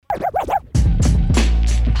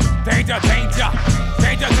Danger, danger,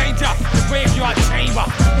 danger, danger, the graveyard chamber.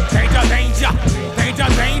 Danger, danger, danger,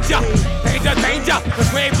 danger, danger, danger, the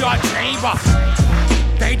graveyard chamber.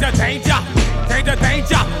 Danger, danger, danger,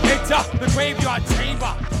 danger, enter the graveyard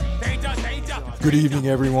chamber. Danger, danger. Good evening,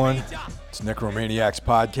 everyone. It's Necromaniacs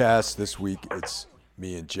podcast. This week it's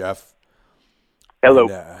me and Jeff. Hello.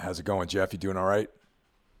 And, how's it going, Jeff? You doing all right?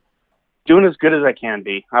 Doing as good as I can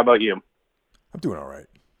be. How about you? I'm doing all right.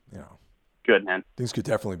 You know, good, man. Things could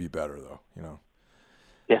definitely be better, though. You know.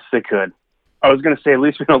 Yes, they could. I was going to say, at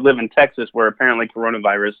least we don't live in Texas, where apparently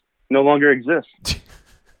coronavirus no longer exists.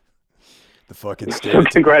 The fucking state. So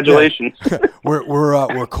congratulations. Yeah.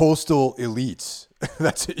 We're coastal elites.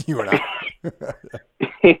 That's it, you and I.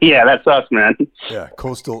 Yeah, that's us, man. Yeah,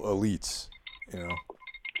 coastal elites. You know.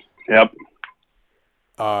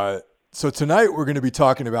 Yep. So tonight we're going to be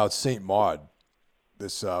talking about Saint Maud,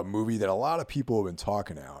 this movie that a lot of people have been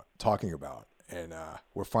talking about, and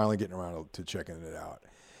we're finally getting around to checking it out.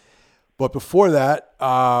 But before that,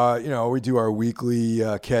 we do our weekly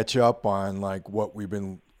catch up on like what we've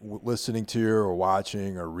been listening to or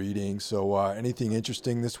watching or reading. So anything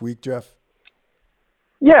interesting this week, Jeff?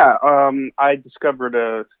 Yeah, I discovered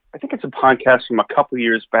I think it's a podcast from a couple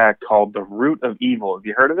years back called The Root of Evil. Have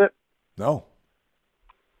you heard of it? No.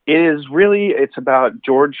 It's about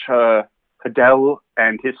George Hadell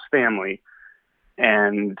and his family.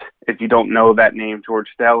 And if you don't know that name, George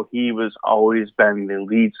Hadell, he was always been the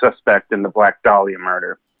lead suspect in the Black Dahlia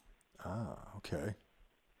murder. Ah, okay.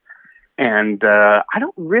 And I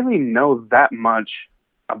don't really know that much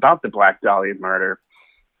about the Black Dahlia murder.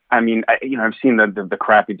 I mean, I've seen the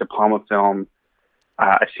crappy De Palma film.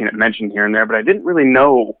 I've seen it mentioned here and there, but I didn't really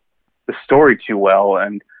know the story too well.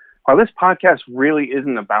 And while this podcast really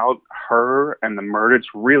isn't about her and the murder, it's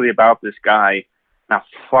really about this guy, how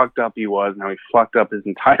fucked up he was, and how he fucked up his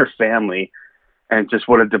entire family, and just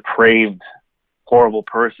what a depraved, horrible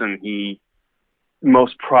person he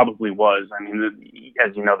most probably was. I mean,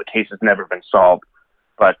 as you know, the case has never been solved,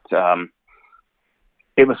 but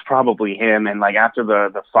it was probably him. And like after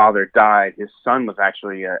the father died, his son was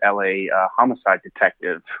actually a LA homicide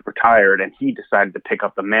detective, retired, and he decided to pick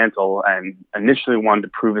up the mantle and initially wanted to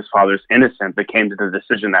prove his father's innocent, but came to the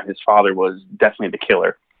decision that his father was definitely the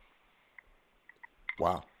killer.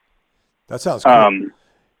 Wow, that sounds cool.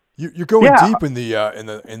 You're going deep in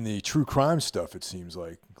the true crime stuff. It seems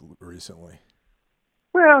like recently.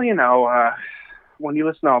 Well, when you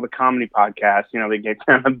listen to all the comedy podcasts, they get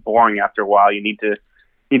kind of boring after a while. You need to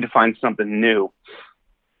find something new.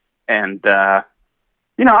 And, I'm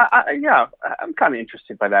kind of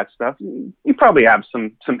interested by that stuff. You probably have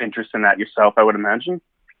some interest in that yourself, I would imagine.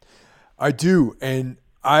 I do. And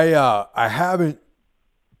I haven't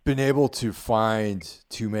been able to find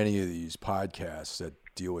too many of these podcasts that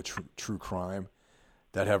deal with true crime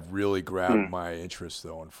that have really grabbed my interest,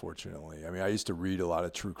 though, unfortunately. I mean, I used to read a lot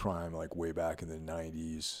of true crime, like way back in the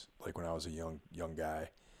 90s, like when I was a young guy.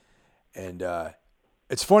 And,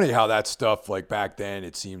 it's funny how that stuff, like back then,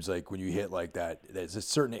 it seems like when you hit like that, there's a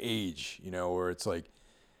certain age, where it's like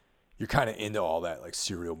you're kind of into all that, like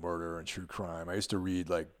serial murder and true crime. I used to read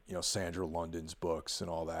like, Sandra London's books and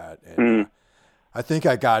all that. And I think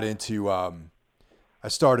I got into, I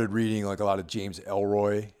started reading like a lot of James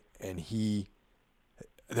Ellroy, and he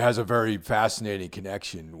has a very fascinating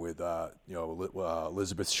connection with,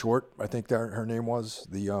 Elizabeth Short, I think that her name was.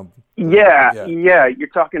 Yeah. You're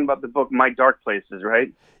talking about the book My Dark Places, right?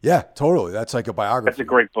 Yeah, totally. That's like a biography. That's a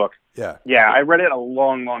great book. Yeah. Yeah, I read it a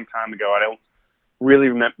long, long time ago. I don't really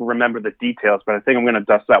remember the details, but I think I'm going to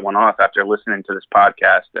dust that one off after listening to this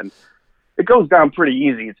podcast. And it goes down pretty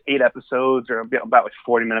easy. It's 8 episodes, or about like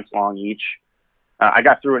 40 minutes long each. I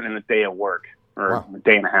got through it in a day of work, or a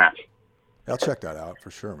day and a half. I'll check that out for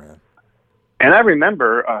sure, man. And I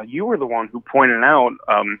remember you were the one who pointed out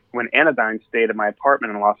when Anodyne stayed at my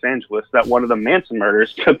apartment in Los Angeles that one of the Manson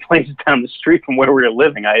murders took place down the street from where we were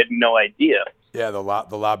living. I had no idea. Yeah, the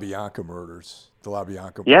La Bianca murders. The La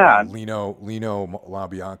Bianca. Yeah. Lino La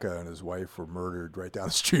Bianca and his wife were murdered right down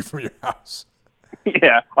the street from your house.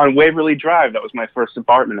 Yeah, on Waverly Drive. That was my first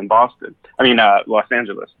apartment in Los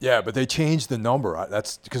Angeles. Yeah, but they changed the number.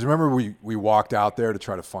 That's because remember we walked out there to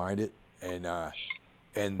try to find it. And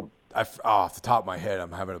off the top of my head,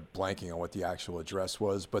 I'm having a blanking on what the actual address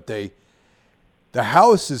was. But the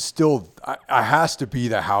house is still, it has to be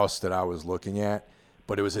the house that I was looking at,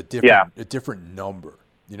 but it was a different number.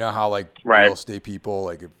 You know how like real estate people,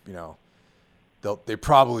 like they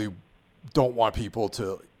probably don't want people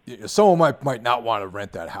to. Someone might not want to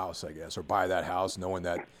rent that house, I guess, or buy that house, knowing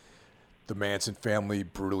that the Manson family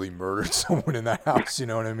brutally murdered someone in that house. You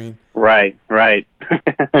know what I mean? Right.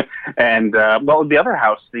 And well, the other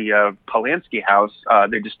house, the Polanski house,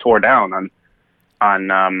 they just tore down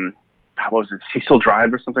on what was it, Cecil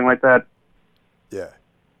Drive or something like that. Yeah.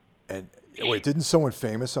 And wait, didn't someone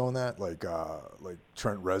famous own that? Like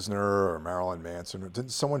Trent Reznor or Marilyn Manson? Didn't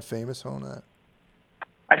someone famous own that?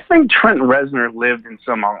 I think Trent Reznor lived in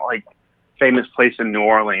some like famous place in New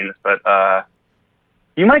Orleans, but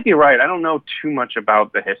you might be right. I don't know too much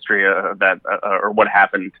about the history of that or what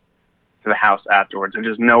happened to the house afterwards. I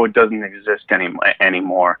just know it doesn't exist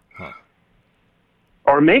anymore. Huh.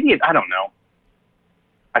 Or maybe I don't know.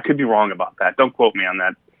 I could be wrong about that. Don't quote me on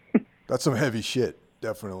that. That's some heavy shit,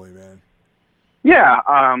 definitely, man. Yeah,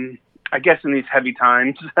 I guess in these heavy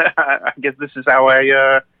times, I guess this is how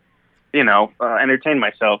I, entertain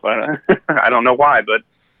myself. I don't know why, but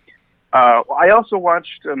I also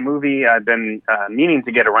watched a movie I've been meaning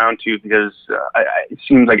to get around to because it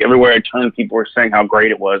seems like everywhere I turned, people were saying how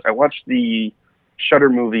great it was. I watched the Shudder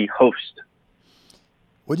movie Host.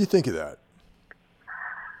 What do you think of that?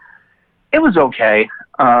 It was okay.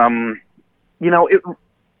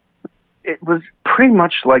 It was pretty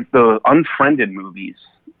much like the Unfriended movies.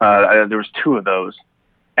 There was two of those.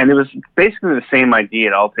 And it was basically the same idea.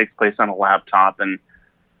 It all takes place on a laptop, and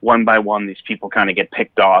one by one, these people kind of get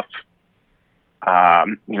picked off.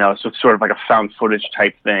 So it's sort of like a found footage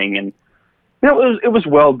type thing. And, it was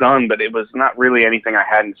well done, but it was not really anything I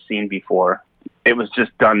hadn't seen before. It was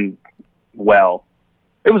just done well.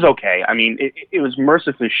 It was okay. I mean, it was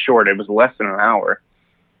mercifully short. It was less than an hour.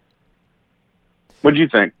 What did you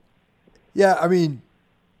think? Yeah, I mean,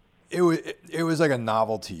 it was like a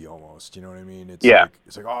novelty almost. You know what I mean? It's yeah.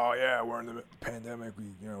 It's like, oh yeah, we're in the pandemic.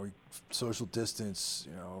 We social distance.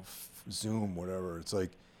 Zoom, whatever. It's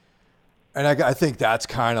like, and I think that's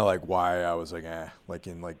kind of like why I was like, like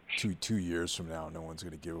in like two years from now, no one's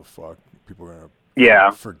gonna give a fuck. People are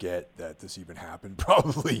gonna forget that this even happened.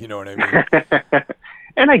 Probably, you know what I mean?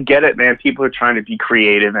 And I get it, man. People are trying to be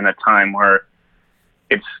creative in a time where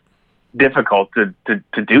it's difficult to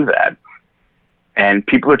do that. And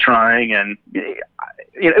people are trying, and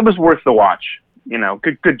it was worth the watch.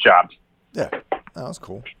 Good job. Yeah, that was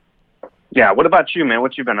cool. Yeah, what about you, man?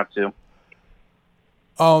 What you been up to?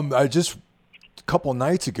 I just a couple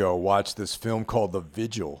nights ago watched this film called The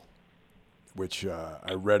Vigil, which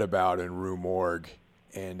I read about in Rue Morgue,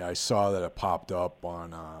 and I saw that it popped up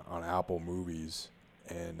on Apple Movies,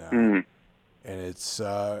 and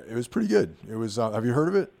it was pretty good. It was. Have you heard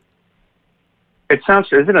of it? Is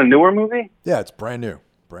it a newer movie? Yeah, it's brand new,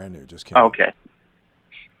 just came out. Okay.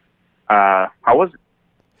 How was it?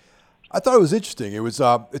 I thought it was interesting. It was.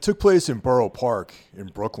 It took place in Borough Park in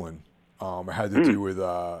Brooklyn. It had to do with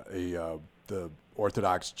the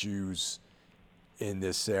Orthodox Jews in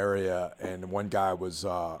this area, and one guy was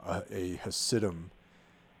a Hasidim,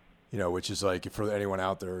 which is like, for anyone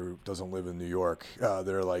out there who doesn't live in New York,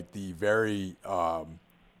 they're like the very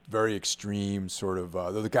very extreme sort of.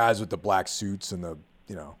 They're the guys with the black suits and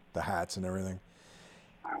the hats and everything,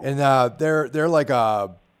 and they're like a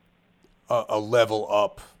level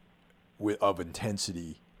up of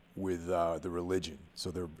intensity with the religion.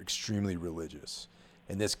 So they're extremely religious,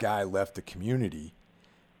 and this guy left the community,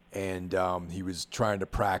 and he was trying to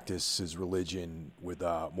practice his religion with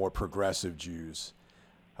more progressive Jews.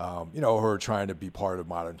 Who are trying to be part of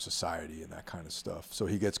modern society and that kind of stuff. So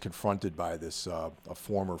he gets confronted by this a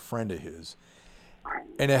former friend of his,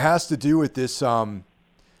 and it has to do with this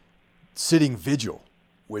sitting vigil,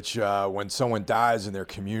 which when someone dies in their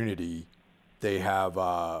community, they have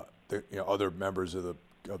other members of the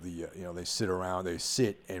they sit around, they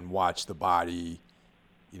sit and watch the body,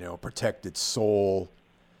 protect its soul,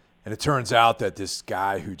 and it turns out that this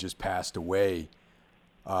guy who just passed away.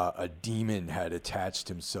 A demon had attached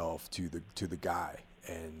himself to the guy,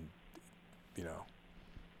 and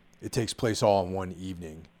it takes place all in one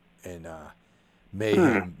evening, and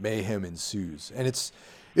mayhem ensues, and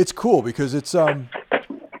it's cool because it's I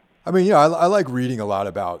like reading a lot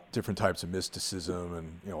about different types of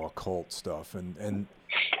mysticism and occult stuff, and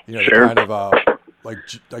Sure. the kind of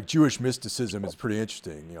like Jewish mysticism is pretty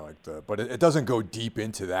interesting, but it doesn't go deep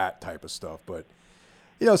into that type of stuff, but.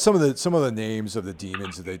 Some of the names of the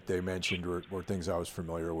demons that they mentioned were things I was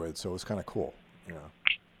familiar with, so it was kind of cool.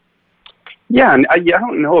 Yeah, and I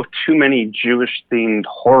don't know of too many Jewish-themed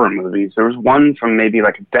horror movies. There was one from maybe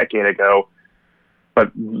like a decade ago,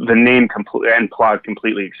 but the name and plot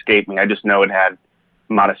completely escaped me. I just know it had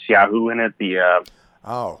Matisyahu in it.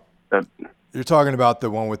 You're talking about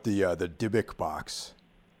the one with the Dybbuk box.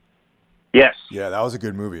 Yes. Yeah, that was a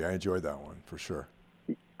good movie. I enjoyed that one for sure.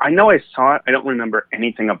 I know I saw it. I don't remember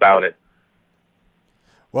anything about it.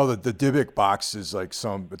 Well, the Dybbuk box is like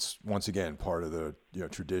it's once again part of the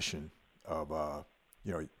tradition of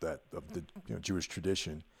the Jewish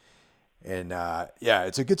tradition, and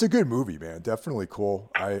it's a good movie, man. Definitely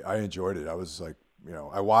cool. I enjoyed it. I was like,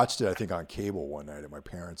 I watched it I think on cable one night at my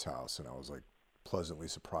parents' house, and I was like pleasantly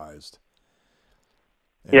surprised.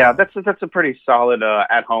 And, yeah, that's a pretty solid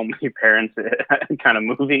at home with your parents kind of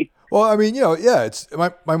movie. Well, I mean, it's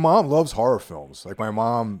my mom loves horror films. Like my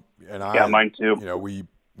mom and I, mine too.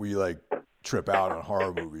 We like trip out on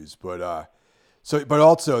horror movies, but but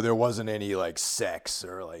also there wasn't any like sex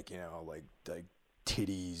or like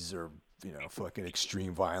titties or fucking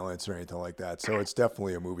extreme violence or anything like that. So it's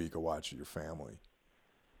definitely a movie you could watch with your family.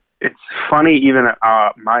 It's funny even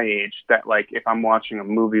at my age that like if I'm watching a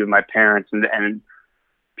movie with my parents and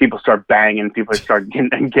people start banging, people start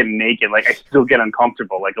getting naked, like I still get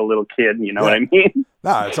uncomfortable like a little kid. You know what I mean?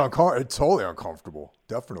 Nah, it's totally uncomfortable.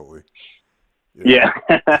 Definitely. Yeah.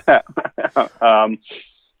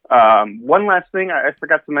 One last thing I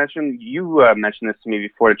forgot to mention. You mentioned this to me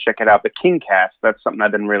before to check it out. The King Cast. That's something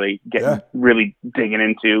I've been really digging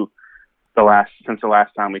into since the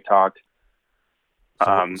last time we talked.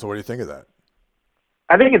 So what do you think of that?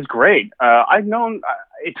 I think it's great. I've known.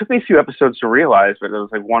 It took me a few episodes to realize, but it was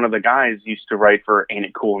like one of the guys used to write for Ain't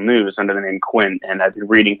It Cool News under the name Quinn, and I've been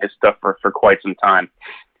reading his stuff for quite some time.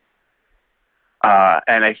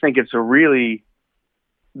 And I think it's they really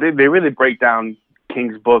break down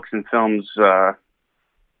King's books and films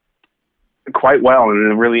quite well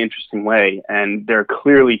in a really interesting way. And they're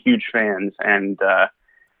clearly huge fans, and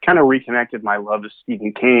kind of reconnected my love of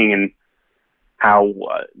Stephen King, and how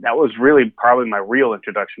that was really probably my real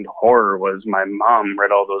introduction to horror. Was my mom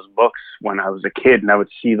read all those books when I was a kid, and I would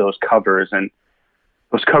see those covers, and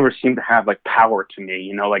those covers seemed to have like power to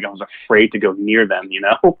me, like I was afraid to go near them,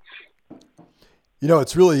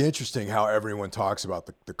 it's really interesting how everyone talks about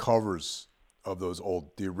the covers of those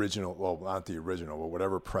the original, well, not the original, but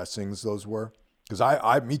whatever pressings those were.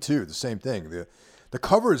 Because me too, the same thing. The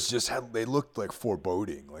covers they looked like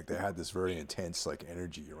foreboding, like they had this very intense like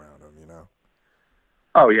energy around them,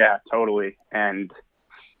 Oh yeah, totally. And,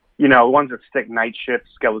 ones that stick: Night Shift,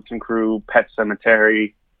 Skeleton Crew, Pet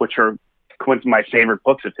Sematary, which are my favorite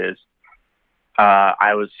books of his.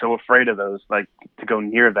 I was so afraid of those, like to go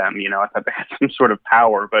near them, I thought they had some sort of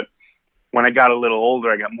power, but when I got a little older,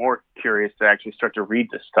 I got more curious to actually start to read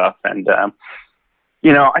this stuff. And,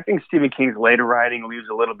 I think Stephen King's later writing leaves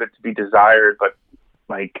a little bit to be desired, but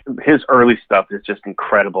like his early stuff is just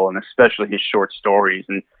incredible, and especially his short stories.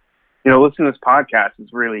 And, listening to this podcast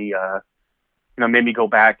has really, made me go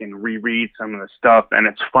back and reread some of the stuff. And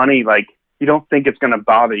it's funny, like you don't think it's going to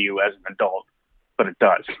bother you as an adult, but it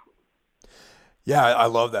does. Yeah, I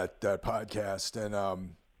love that podcast,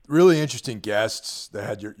 and really interesting guests. They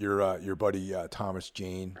had your buddy Thomas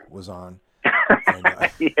Jane was on. And,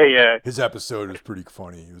 yeah. His episode was pretty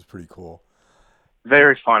funny. It was pretty cool.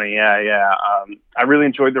 Very funny, yeah. I really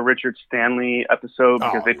enjoyed the Richard Stanley episode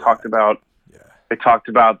because they talked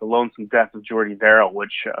about the lonesome death of Jordy Verrill,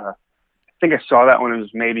 which I think I saw that when it was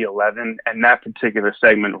maybe 11, and that particular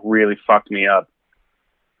segment really fucked me up.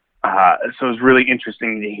 So it was really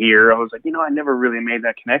interesting to hear. I was like, I never really made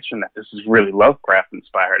that connection that this is really Lovecraft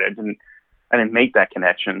inspired. I didn't make that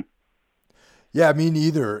connection. Yeah, me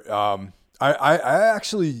neither. I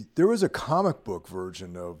actually, there was a comic book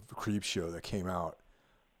version of Creepshow that came out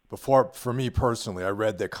before. For me personally, I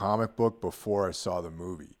read the comic book before I saw the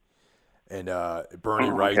movie, and Bernie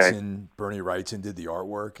Wrightson did the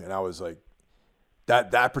artwork, and I was like,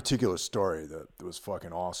 that particular story that was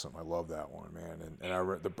fucking awesome. I love that one, man. And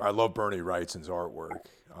I love Bernie Wrightson's artwork.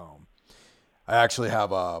 I actually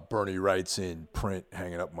have a Bernie Wrightson print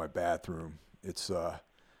hanging up in my bathroom. It's a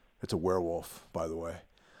werewolf, by the way.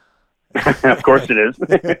 Of course it is.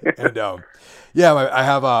 And I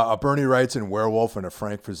have a Bernie Wrightson werewolf and a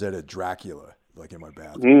Frank Frazetta Dracula, like in my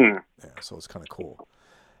bathroom. Yeah, so it's kind of cool.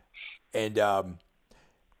 And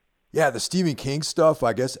the Stephen King stuff,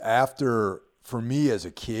 I guess for me as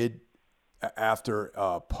a kid, after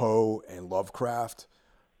Poe and Lovecraft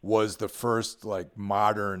was the first like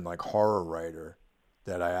modern like horror writer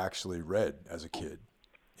that I actually read as a kid.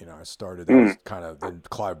 I started as kind of then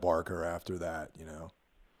Clive Barker after that.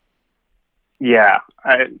 Yeah,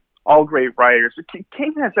 all great writers.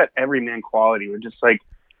 King has that everyman quality. We're just like,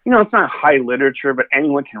 it's not high literature, but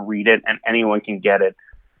anyone can read it and anyone can get it.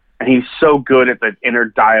 And he's so good at the inner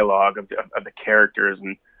dialogue of the characters.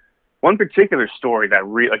 And one particular story that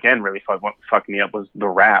really fucked me up was The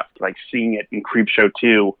Raft. Like seeing it in Creepshow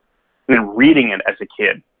 2 and then reading it as a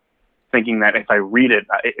kid, thinking that if I read it,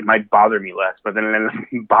 it might bother me less, but then it ended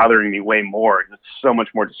up bothering me way more. It's so much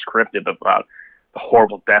more descriptive about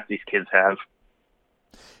horrible death these kids have.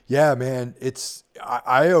 Yeah, man.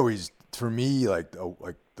 I always, for me, like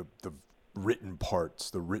the written parts,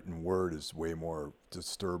 the written word is way more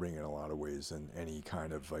disturbing in a lot of ways than any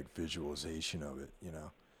kind of like visualization of it, you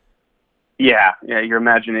know? Yeah. Your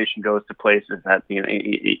imagination goes to places that,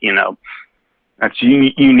 that's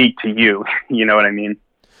unique to you. You know what I mean?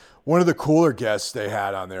 One of the cooler guests they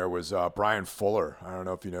had on there was Brian Fuller. I don't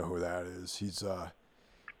know if you know who that is.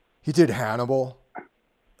 He did Hannibal.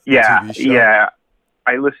 Yeah. TV show. Yeah.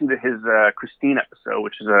 I listened to his Christine episode,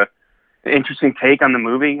 which is an interesting take on the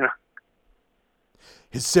movie.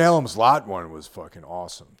 His Salem's Lot one was fucking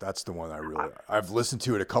awesome. That's the one I've listened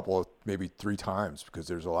to it maybe 3 times because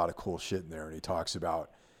there's a lot of cool shit in there. And he talks about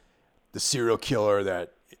the serial killer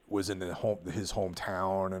that was in his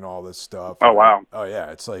hometown and all this stuff. Oh, wow. Oh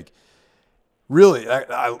yeah. It's like, really,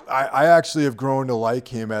 I actually have grown to like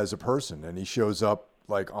him as a person, and he shows up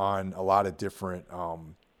like on a lot of different,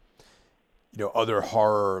 other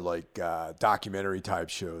horror, like documentary type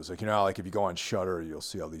shows. Like, like if you go on Shudder, you'll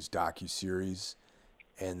see all these docuseries.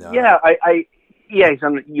 And he's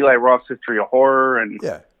on the Eli Roth's History of Horror, and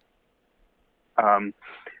I've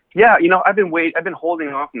been holding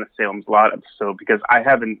off on the Salem's Lot episode because I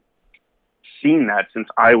haven't seen that since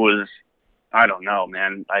I was, I don't know,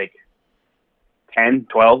 man, like 10,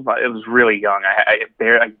 12. It was really young. I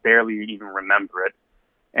barely even remember it.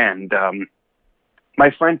 And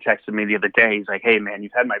my friend texted me the other day. He's like, "Hey, man,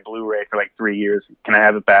 you've had my Blu-ray for like 3 years. Can I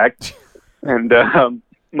have it back?" And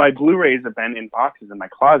my Blu-rays have been in boxes in my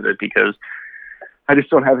closet because I just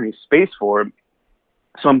don't have any space for them.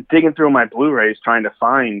 So I'm digging through my Blu-rays trying to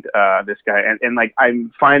find this guy, and like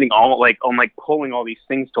I'm finding I'm pulling all these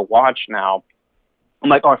things to watch now. I'm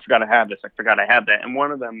like, oh, I forgot I have this. I forgot I have that. And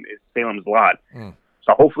one of them is Salem's Lot.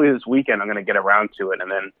 So hopefully this weekend I'm going to get around to it and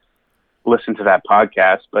then listen to that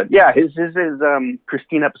podcast. But yeah, his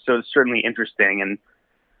Christine episode is certainly interesting, and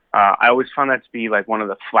I always found that to be like one of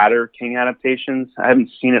the flatter King adaptations. I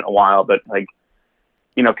haven't seen it in a while, but like,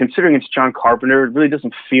 considering it's John Carpenter, it really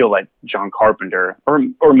doesn't feel like John Carpenter,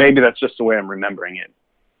 or maybe that's just the way I'm remembering it.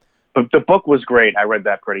 But the book was great. I read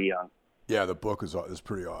that pretty young. Yeah, the book is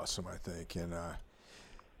pretty awesome, I think. And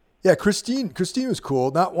yeah, Christine was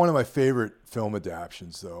cool. Not one of my favorite film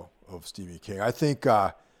adaptions though of Stephen King. I think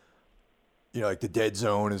like The Dead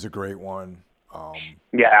Zone is a great one.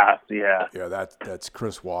 Yeah. That's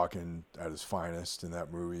Chris Walken at his finest in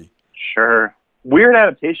that movie. Sure. Weird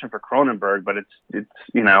adaptation for Cronenberg, but it's it's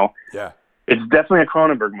definitely a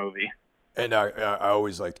Cronenberg movie. And I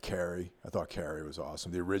always liked Carrie. I thought Carrie was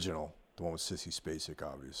awesome. The original, the one with Sissy Spacek,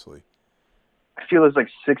 obviously. I feel there's like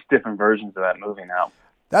 6 different versions of that movie now.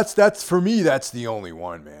 That's for me. That's the only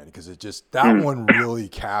one, man, because that one really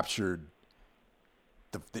captured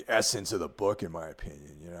the essence of the book, in my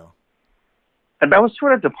opinion. And that was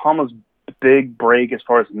sort of De Palma's big break as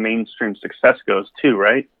far as mainstream success goes, too,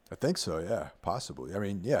 right? I think so, yeah, possibly. I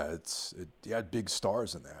mean, yeah, it had big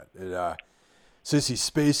stars in that. Sissy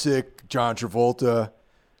Spacek, John Travolta,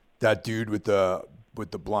 that dude with the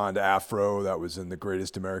blonde afro that was in The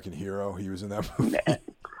Greatest American Hero. He was in that movie.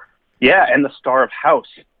 Yeah, and the star of House.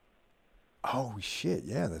 Oh shit!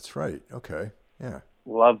 Yeah, that's right. Okay, yeah.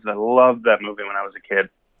 Loved that movie when I was a kid.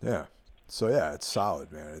 Yeah. So yeah, it's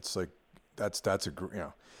solid, man. It's like that's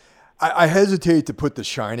a I hesitate to put The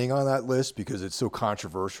Shining on that list because it's so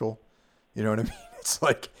controversial. You know what I mean? It's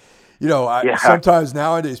like, sometimes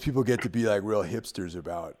nowadays people get to be like real hipsters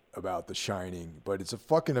about The Shining, but it's a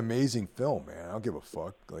fucking amazing film, man. I don't give a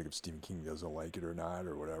fuck like if Stephen King doesn't like it or not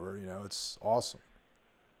or whatever. It's awesome.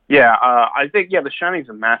 Yeah, I think The Shining's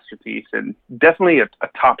a masterpiece and definitely a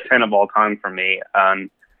top 10 of all time for me.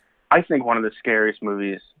 I think one of the scariest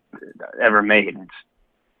movies ever made.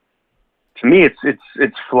 To me,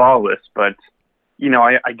 it's flawless. But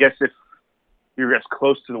I guess if you're as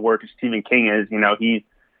close to the work as Stephen King is,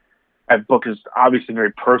 that book is obviously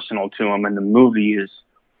very personal to him, and the movie is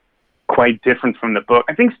quite different from the book.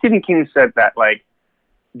 I think Stephen King said that like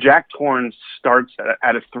Jack Torrance starts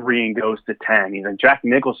at a 3 and goes to 10. Jack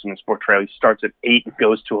Nicholson's portrayal, he starts at 8 and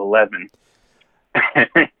goes to 11.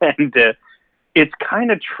 And it's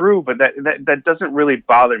kind of true, but that doesn't really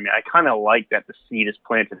bother me. I kind of like that the seed is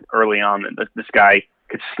planted early on that this guy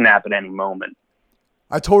could snap at any moment.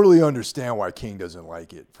 I totally understand why King doesn't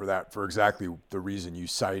like it for exactly the reason you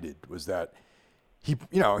cited, was that he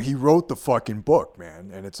wrote the fucking book,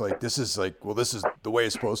 man. And it's like, this is the way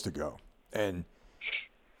it's supposed to go. And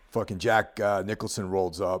fucking Jack Nicholson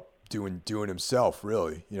rolls up doing himself,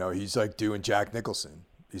 really. He's like doing Jack Nicholson.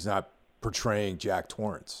 He's not portraying Jack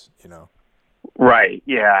Torrance, Right,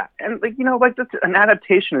 yeah. And, that's, an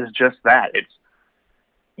adaptation is just that. It's,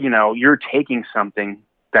 you're taking something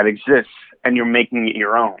that exists and you're making it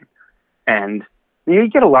your own. And you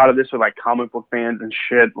get a lot of this with like comic book fans and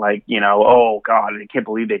shit, like, oh God, I can't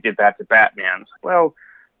believe they did that to Batman. It's like, well,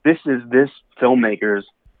 this is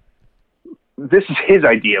his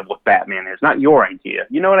idea of what Batman is, not your idea.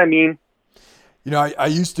 You know what I mean? I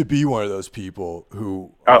used to be one of those people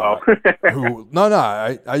who, I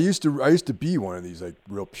used to be one of these like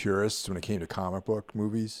real purists when it came to comic book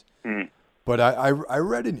movies. Mm. But I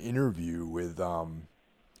read an interview with Lord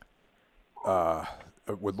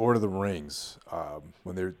of the Rings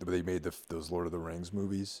when they made those Lord of the Rings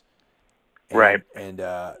movies. Right. And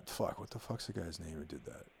what the fuck's the guy's name who did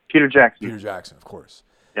that? Peter Jackson. Peter Jackson, of course.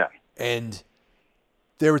 Yeah. And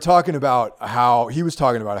they were talking about how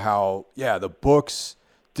the books,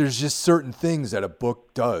 there's just certain things that a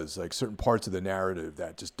book does, like certain parts of the narrative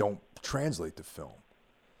that just don't translate to film.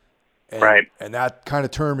 And, right. And that kind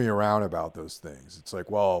of turned me around about those things. It's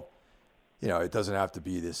like, well, it doesn't have to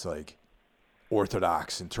be this like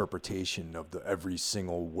orthodox interpretation of every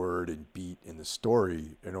single word and beat in the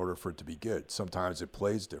story in order for it to be good. Sometimes it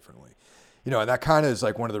plays differently. And that kind of is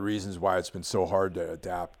like one of the reasons why it's been so hard to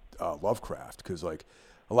adapt Lovecraft, because like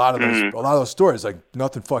a lot of those stories, like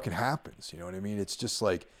nothing fucking happens. You know what I mean? It's just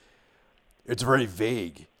like, it's very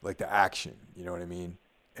vague, like the action. You know what I mean?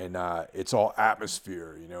 And it's all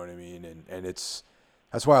atmosphere. You know what I mean? And that's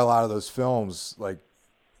why a lot of those films, like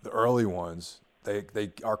the early ones,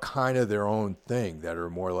 they are kind of their own thing, that are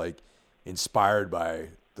more like inspired by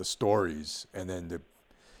the stories, and then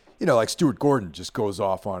like Stuart Gordon just goes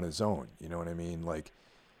off on his own. You know what I mean? Like.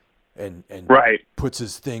 And right. puts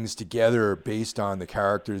his things together based on the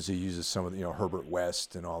characters. He uses some of Herbert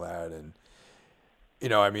West and all that, and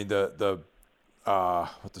I mean the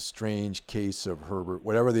Strange Case of Herbert,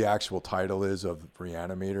 whatever the actual title is of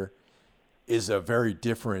Reanimator, is a very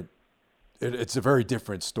different. It's a very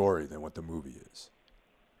different story than what the movie is.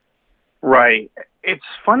 Right. It's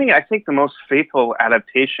funny. I think the most faithful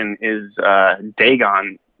adaptation is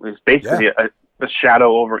Dagon. It's basically a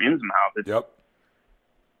shadow over Innsmouth. It's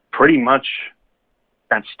pretty much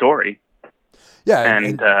that story. Yeah,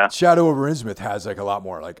 and Shadow over Innsmouth has like a lot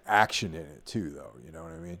more like action in it too, though. You know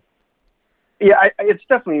what I mean? Yeah, it's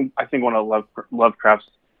definitely, I think, one of Lovecraft's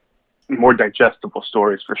more digestible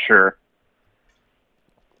stories for sure.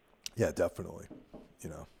 Yeah, definitely.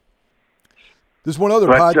 There's one other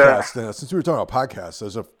podcast. Since we were talking about podcasts,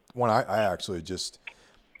 there's one I actually just.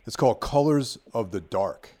 It's called Colors of the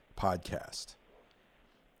Dark podcast.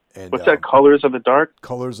 And, what's that? Colors of the Dark?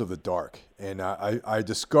 Colors of the Dark. And I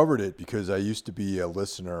discovered it because I used to be a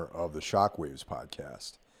listener of the Shockwaves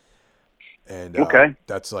podcast. And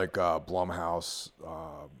that's like Blumhouse.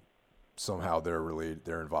 Somehow they're related.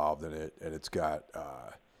 They're involved in it. And it's got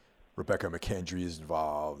Rebecca McKendry is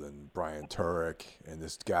involved, and Brian Turek, and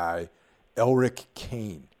this guy, Elric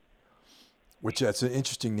Kane, which that's an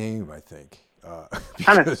interesting name, I think.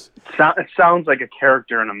 It sounds like a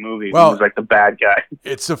character in a movie who's like the bad guy.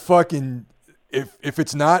 It's a fucking if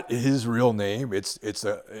it's not his real name, it's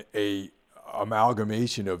a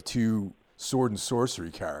amalgamation of two sword and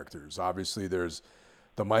sorcery characters. Obviously, there's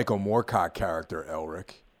the Michael Moorcock character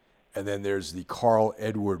Elric, and then there's the Carl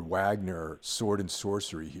Edward Wagner sword and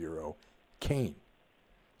sorcery hero Kane.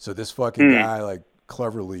 So this fucking guy like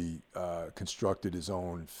cleverly constructed his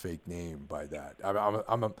own fake name by that.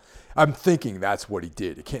 I'm thinking that's what he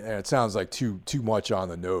did. It sounds like too much on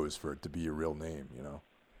the nose for it to be a real name,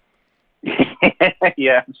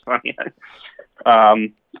 Yeah, it's funny.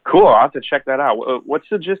 Cool. I'll have to check that out. What's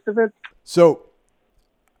the gist of it? So,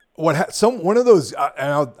 one of those,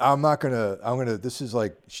 and I'm gonna. This is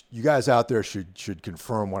like you guys out there should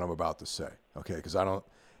confirm what I'm about to say, okay? Because I don't.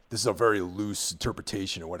 This is a very loose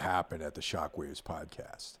interpretation of what happened at the Shockwaves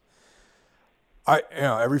podcast.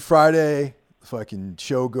 Every Friday, the fucking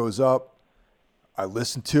show goes up. I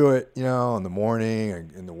listen to it, in the morning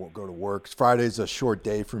and go to work. Friday's a short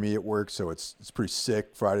day for me at work, so it's pretty sick.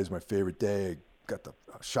 Friday's my favorite day. I got the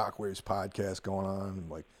Shockwaves podcast going on. I'm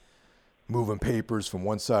like moving papers from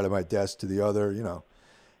one side of my desk to the other,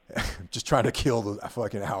 just trying to kill the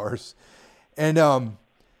fucking hours. And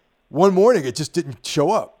one morning, it just didn't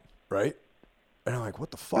show up. Right? And I'm like,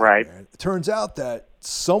 what the fuck, man? It turns out that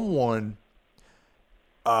someone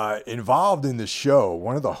involved in the show,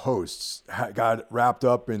 one of the hosts, got wrapped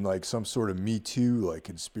up in like some sort of Me Too like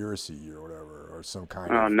conspiracy or whatever, or some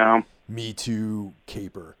kind of Me Too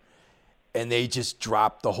caper. And they just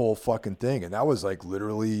dropped the whole fucking thing. And that was like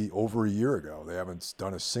literally over a year ago. They haven't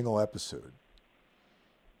done a single episode.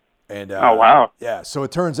 And oh, wow. Yeah, so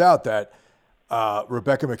it turns out that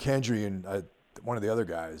Rebecca McKendry and one of the other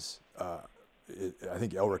guys, I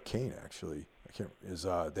think Elric Kane actually,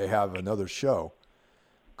 they have another show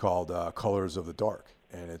called Colors of the Dark,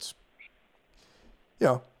 and it's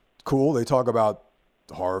cool. They talk about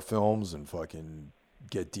horror films and fucking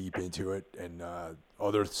get deep into it, and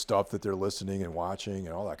other stuff that they're listening and watching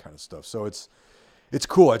and all that kind of stuff. So it's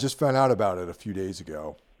cool. I just found out about it a few days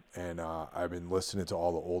ago, and I've been listening to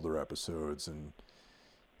all the older episodes, and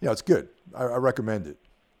it's good. I recommend it.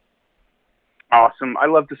 Awesome. I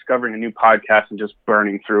love discovering a new podcast and just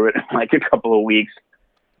burning through it in like a couple of weeks.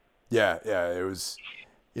 Yeah, it was.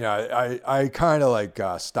 I kind of like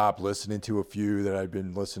stopped listening to a few that I'd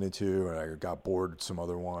been listening to, and I got bored with some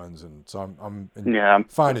other ones, and so I'm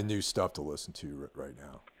finding new stuff to listen to right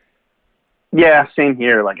now. Yeah, same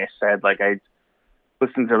here. Like I said, like I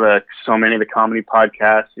listen to so many of the comedy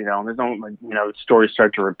podcasts. There's no stories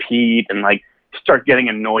start to repeat, and like start getting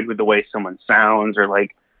annoyed with the way someone sounds, or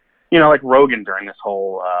like Rogan during this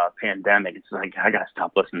whole pandemic. It's like, I gotta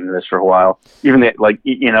stop listening to this for a while. Even the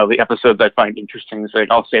episodes I find interesting, it's like,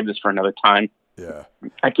 I'll save this for another time. Yeah.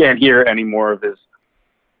 I can't hear any more of his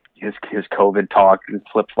COVID talk and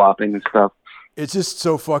flip-flopping and stuff. It's just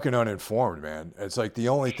so fucking uninformed, man. It's like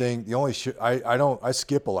I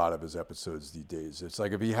skip a lot of his episodes these days. It's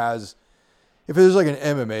like if there's like an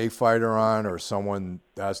MMA fighter on, or someone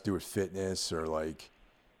that has to do with fitness, or like,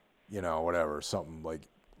 whatever, something like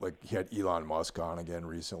he had Elon Musk on again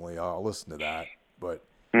recently, I'll listen to that. But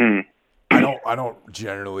I don't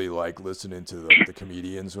generally like listening to the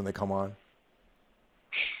comedians when they come on.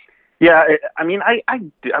 Yeah,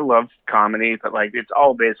 I love comedy, but like it's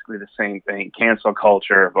all basically the same thing: cancel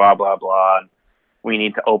culture, blah blah blah. We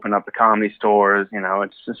need to open up the comedy stores.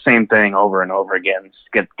 It's the same thing over and over again.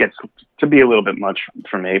 It gets to be a little bit much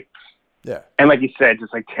for me. Yeah. And like you said,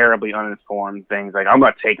 just like terribly uninformed things. Like, I'm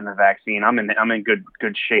not taking the vaccine. I'm in good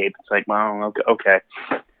shape. It's like, well, okay.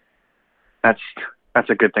 That's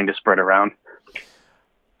a good thing to spread around.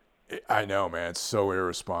 I know, man. It's so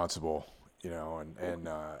irresponsible, and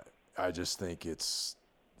I just think it's,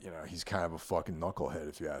 he's kind of a fucking knucklehead,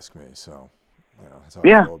 if you ask me. So, that's how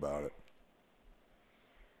I feel about it.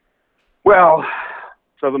 Well,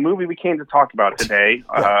 so the movie we came to talk about today,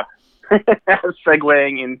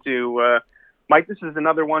 segueing into Mike, this is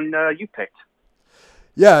another one you picked.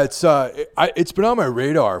 Yeah, it's been on my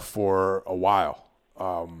radar for a while,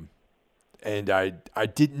 and I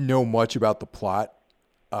didn't know much about the plot.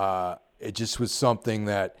 It just was something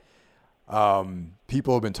that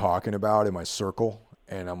people have been talking about in my circle,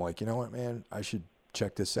 and I'm like, you know what, man, I should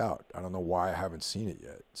check this out. I don't know why I haven't seen it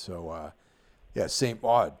yet. So, Saint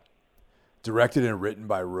Maud, directed and written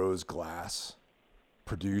by Rose Glass.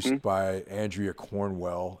 Produced by Andrea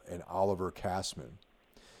Cornwell and Oliver Castman,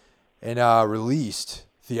 and released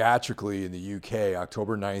theatrically in the UK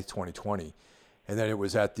October 9th, 2020, and then it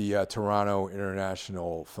was at the Toronto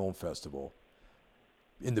International Film Festival.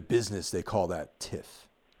 In the business, they call that TIFF.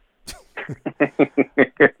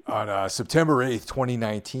 On September 8th,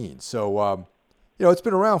 2019. So, it's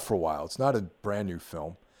been around for a while. It's not a brand new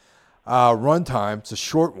film. Runtime, it's a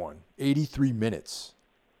short one, 83 minutes.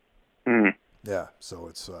 Yeah, so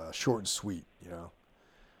it's short and sweet,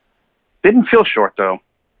 Didn't feel short though.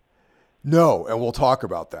 No, and we'll talk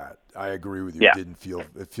about that. I agree with you. Yeah.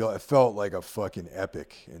 It felt like a fucking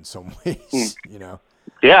epic in some ways,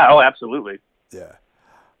 Yeah, oh, absolutely. Yeah.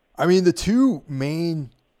 I mean, the two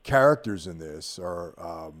main characters in this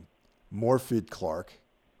are Morfydd Clark,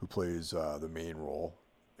 who plays the main role,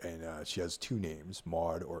 and she has two names,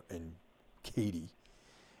 Maud and Katie,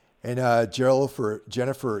 and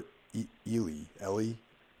Jennifer Ellie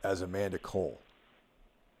as Amanda Cole,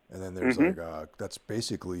 and then there's that's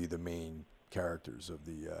basically the main characters of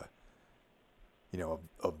the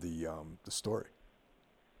the story.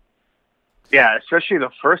 Yeah, especially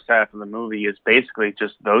the first half of the movie is basically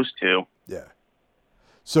just those two. Yeah.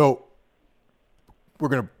 So we're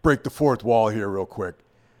gonna break the fourth wall here real quick.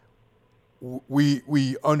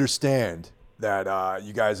 We understand that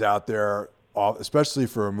you guys out there, especially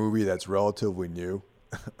for a movie that's relatively new,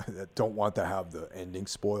 that don't want to have the ending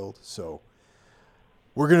spoiled. So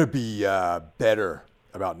we're going to be better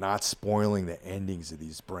about not spoiling the endings of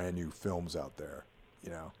these brand new films out there.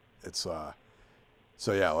 It's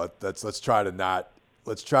so yeah, let's try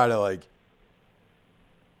to like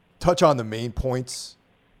touch on the main points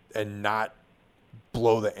and not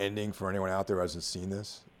blow the ending for anyone out there who hasn't seen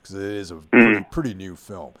this, because it is a pretty new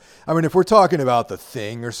film. I mean, if we're talking about The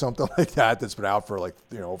Thing or something like that that's been out for like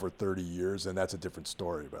over 30 years, then that's a different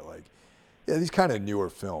story. But like, yeah, these kind of newer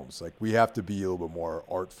films, like we have to be a little bit more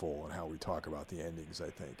artful in how we talk about the endings, I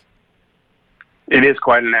think. It is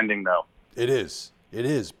quite an ending, though. It is.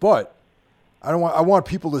 But I want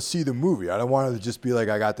people to see the movie. I don't want it to just be like,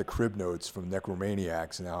 I got the crib notes from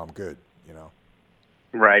Necromaniacs and now I'm good, you know?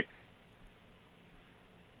 Right.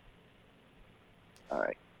 All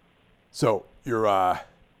right. So you're,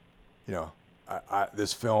 you know,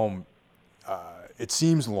 this film, it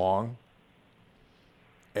seems long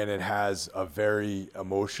and it has a very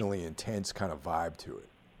emotionally intense kind of vibe to it.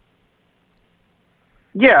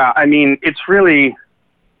 Yeah. I mean, it's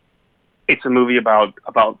a movie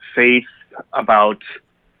about faith, about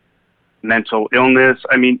mental illness.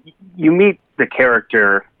 I mean, you meet the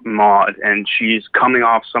character Maud, and she's coming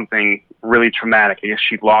off something really traumatic. I guess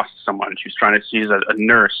she lost someone. She's a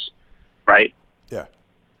nurse, right? Yeah.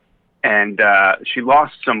 And she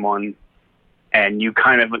lost someone, and you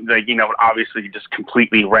kind of like, you know, obviously just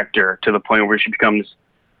completely wrecked her to the point where she becomes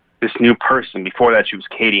this new person. Before that, she was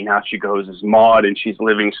Katie. Now she goes as Maud, and she's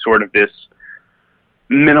living sort of this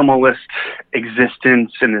minimalist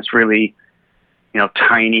existence in this really, you know,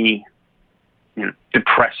 tiny, you know,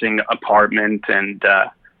 depressing apartment, and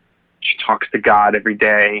she talks to God every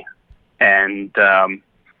day. And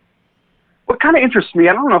what kind of interests me,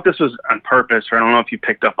 I don't know if this was on purpose or I don't know if you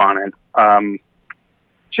picked up on it.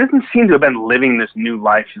 She doesn't seem to have been living this new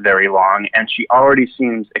life very long, and she already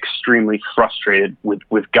seems extremely frustrated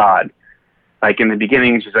with God. Like in the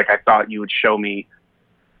beginning, she's like, I thought you would show me,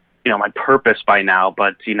 you know, my purpose by now,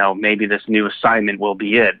 but, you know, maybe this new assignment will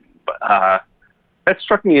be it. But that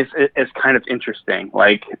struck me as kind of interesting.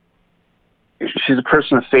 Like, she's a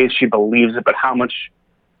person of faith, she believes it, but how much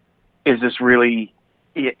is this really,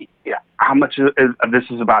 how much of this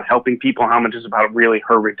is about helping people, how much is about really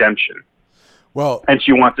her redemption? Well, and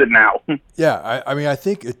she wants it now. Yeah, I mean, I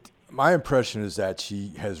think my impression is that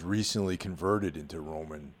she has recently converted into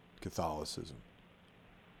Roman Catholicism.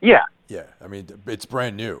 Yeah. Yeah, I mean, it's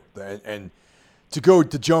brand new, and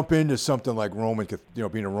to jump into something like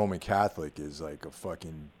being a Roman Catholic is like a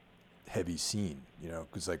fucking heavy scene, you know,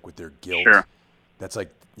 because like with their guilt, sure. That's like,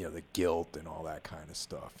 you know, the guilt and all that kind of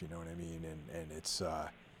stuff, you know what I mean, and it's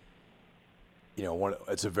you know,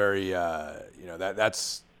 it's a very you know,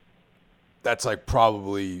 that's like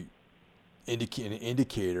probably an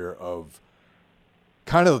indicator of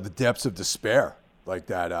kind of the depths of despair. Like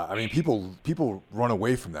that, I mean, people run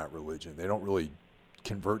away from that religion. They don't really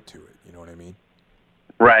convert to it. You know what I mean?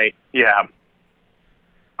 Right. Yeah.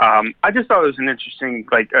 I just thought it was an interesting,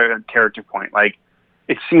 like, character point. Like,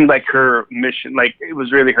 it seemed like her mission, like, it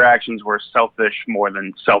was really her actions were selfish more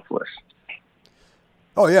than selfless.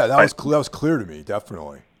 Oh yeah, that was clear to me,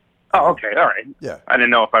 definitely. Oh, okay, all right. Yeah. I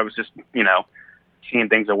didn't know if I was just, you know, seeing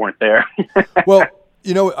things that weren't there. Well.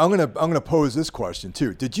 You know, I'm gonna pose this question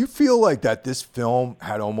too. Did you feel like that this film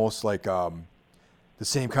had almost like the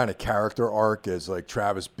same kind of character arc as like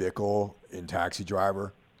Travis Bickle in Taxi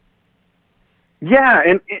Driver? Yeah,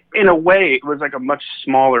 and in a way, it was like a much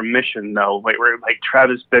smaller mission though, where like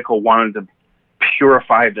Travis Bickle wanted to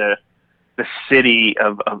purify the city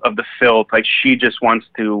of the filth. Like she just wants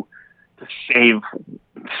to save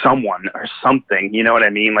someone or something. You know what I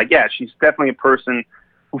mean? Like, yeah, she's definitely a person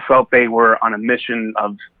who felt they were on a mission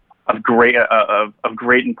of great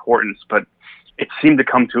importance, but it seemed to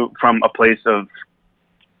come from a place of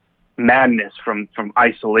madness, from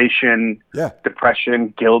isolation,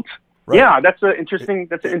 depression, guilt. Right. Yeah, that's an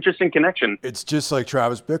interesting connection. It's just like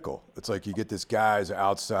Travis Bickle. It's like you get this guy as an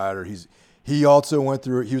outsider. He also went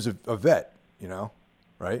through. He was a vet, you know,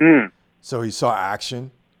 right? Mm. So he saw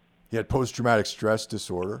action. He had post-traumatic stress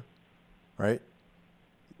disorder, right?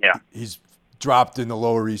 Yeah, he's dropped in the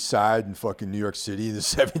Lower East Side in fucking New York City in the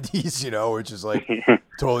 70s, you know, which is like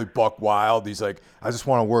totally buck wild. He's like, I just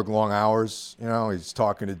want to work long hours, you know. He's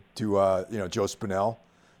talking to you know, Joe Spinell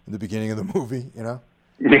in the beginning of the movie, you know.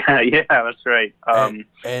 Yeah, that's right.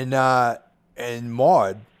 And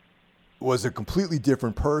Maud was a completely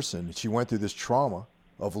different person. She went through this trauma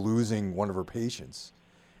of losing one of her patients,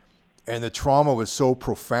 and the trauma was so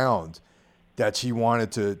profound that she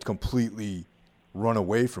wanted to completely run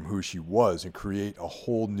away from who she was and create a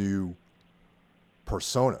whole new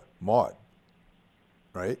persona, Maud.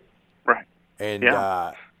 Right? Right. And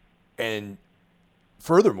and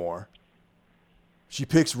furthermore, she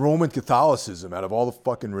picks Roman Catholicism out of all the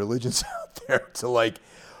fucking religions out there to like,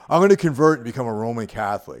 I'm going to convert and become a Roman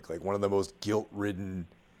Catholic, like one of the most guilt-ridden,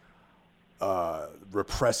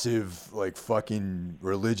 repressive, like fucking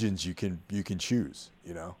religions you can choose,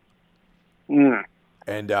 you know? Mm.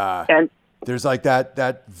 And there's like that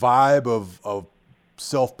vibe of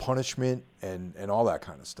self-punishment and all that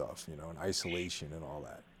kind of stuff, you know, and isolation and all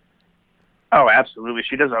that. Oh, absolutely.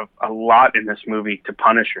 She does a lot in this movie to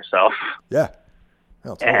punish herself. Yeah.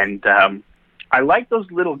 No, totally. And I like those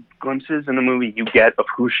little glimpses in the movie you get of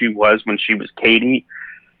who she was when she was Katie.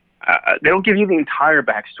 They don't give you the entire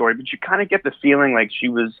backstory, but you kind of get the feeling like she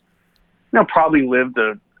was, probably lived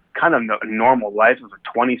a kind of a normal life of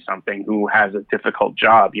a 20-something who has a difficult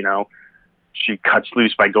job. She cuts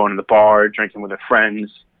loose by going to the bar, drinking with her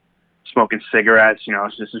friends, smoking cigarettes. So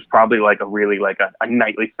this is probably like a really like a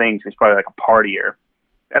nightly thing. She's probably like a partier,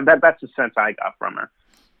 and that's the sense I got from her,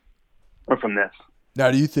 or from this.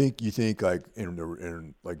 Now, do you think like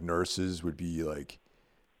in like nurses would be like,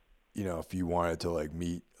 if you wanted to like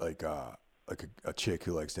meet like a chick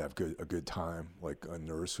who likes to have a good time, like a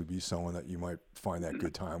nurse would be someone that you might find that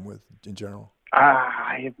good time with in general?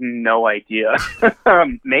 I have no idea.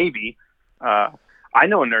 Maybe. I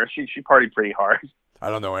know a nurse. She partied pretty hard. I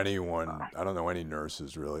don't know anyone. I don't know any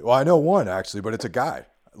nurses really. Well, I know one actually, but it's a guy.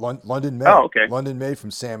 London May. Oh, okay. London May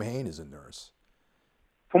from Sam Hain is a nurse.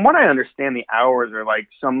 From what I understand, the hours are like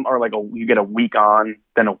some are like you get a week on,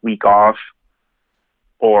 then a week off,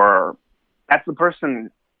 or that's the person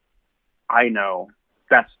I know.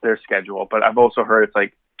 That's their schedule. But I've also heard it's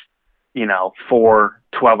like, 4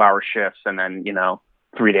 12-hour shifts and then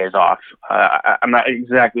 3 days off. I'm not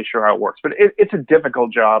exactly sure how it works, but it's a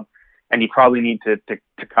difficult job, and you probably need to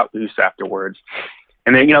cut loose afterwards.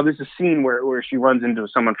 And then there's a scene where she runs into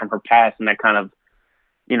someone from her past, and that kind of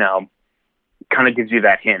gives you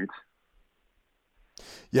that hint.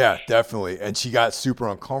 Yeah, definitely. And she got super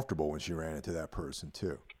uncomfortable when she ran into that person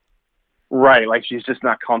too. Right, like she's just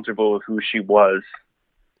not comfortable with who she was.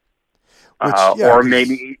 Which, or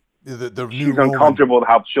maybe the she's uncomfortable with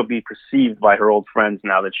how she'll be perceived by her old friends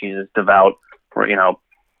now that she's devout.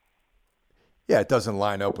 Yeah, it doesn't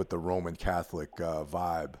line up with the Roman Catholic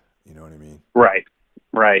vibe. You know what I mean? Right.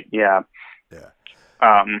 Yeah. Yeah.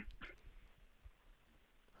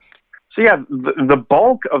 So yeah, the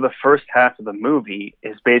bulk of the first half of the movie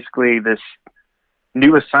is basically this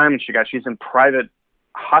new assignment she got. She's in private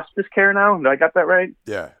hospice care now. Did I got that right?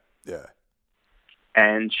 Yeah.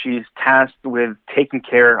 And she's tasked with taking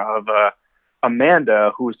care of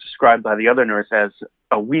Amanda, who is described by the other nurse as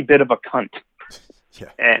a wee bit of a cunt.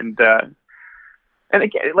 Yeah. And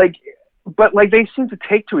again, but they seem to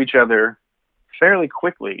take to each other fairly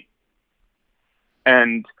quickly.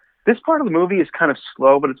 And this part of the movie is kind of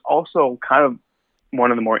slow, but it's also kind of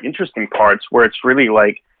one of the more interesting parts where it's really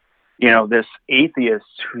like, this atheist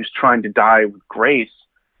who's trying to die with grace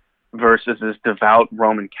versus this devout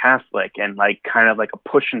Roman Catholic, and like kind of like a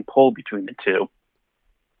push and pull between the two.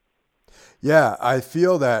 Yeah, I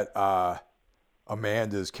feel that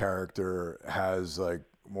Amanda's character has like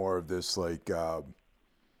more of this like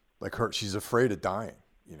she's afraid of dying.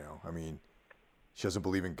 I mean, she doesn't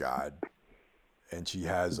believe in God. And she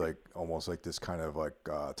has like almost like this kind of like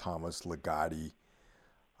Thomas Ligotti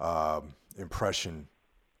impression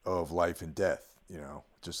of life and death,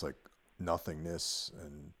 just like nothingness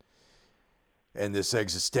and this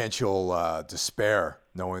existential despair,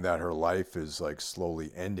 knowing that her life is like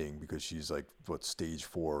slowly ending because she's like stage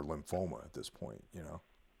 4 lymphoma at this point,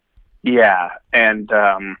 Yeah, and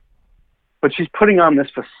but she's putting on this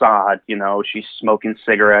facade, she's smoking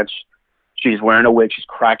cigarettes. She's wearing a wig. She's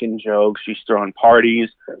cracking jokes. She's throwing parties.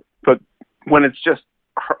 But when it's just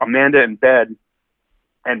Amanda in bed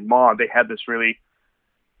and Maud, they had this really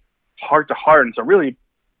heart-to-heart. And it's a really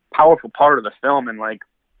powerful part of the film. And, like,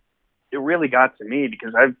 it really got to me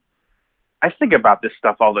because I think about this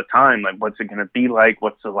stuff all the time. Like, what's it going to be like?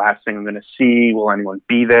 What's the last thing I'm going to see? Will anyone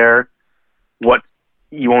be there? What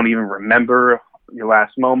you won't even remember your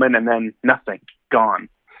last moment. And then nothing. Gone.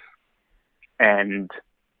 And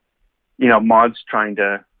Maud's trying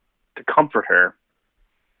to comfort her.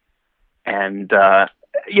 And, at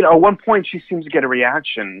one point she seems to get a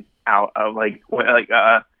reaction out of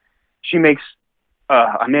she makes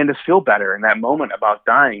Amanda feel better in that moment about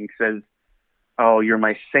dying, says, "Oh, you're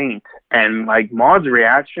my saint." And like Maud's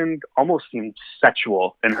reaction almost seemed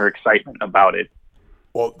sexual in her excitement about it.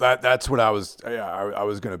 Well, that's what I was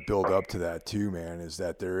going to build up to that too, man, is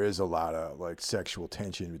that there is a lot of like sexual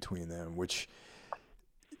tension between them, which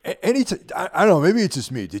I don't know, maybe it's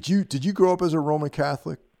just me. Did you grow up as a Roman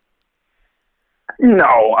Catholic?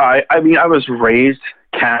 No, I mean, I was raised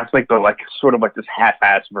Catholic, but like sort of like this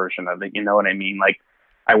half-ass version of it. You know what I mean? Like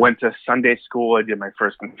I went to Sunday school. I did my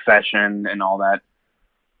first confession and all that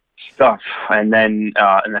stuff. And then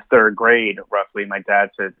in the third grade, roughly, my dad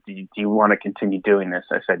said, do you want to continue doing this?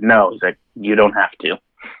 I said, no. He's like, you don't have to.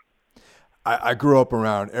 I grew up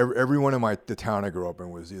around, everyone in the town I grew up in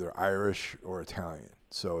was either Irish or Italian.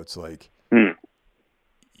 So it's like,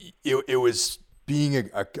 it was being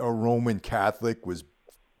a Roman Catholic was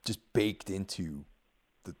just baked into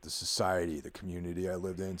the society, the community I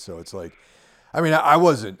lived in. So it's like, I mean, I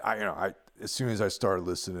wasn't. As soon as I started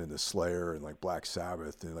listening to Slayer and like Black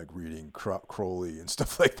Sabbath and like reading Crowley and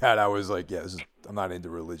stuff like that, I was like, yeah, I'm not into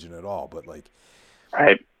religion at all. But like,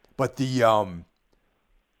 right. But the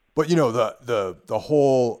but you know the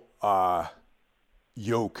whole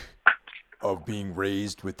yoke of being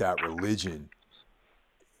raised with that religion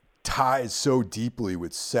ties so deeply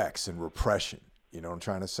with sex and repression. You know what I'm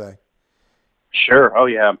trying to say? Sure. Oh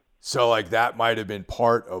yeah. So like that might have been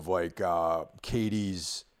part of like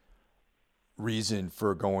Katie's reason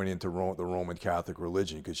for going into the Roman Catholic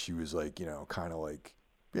religion, because she was like, you know, kind of like,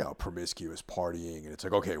 you know, promiscuous partying, and it's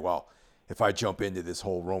like, okay, well, if I jump into this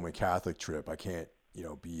whole Roman Catholic trip, I can't, you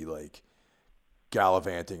know, be like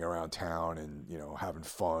gallivanting around town and, you know, having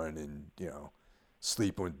fun and, you know,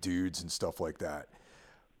 sleeping with dudes and stuff like that.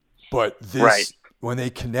 But this, right. When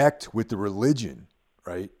they connect with the religion,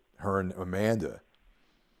 right, her and Amanda,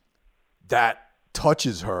 that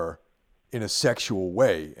touches her in a sexual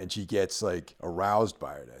way, and she gets like aroused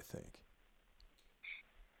by it, I think.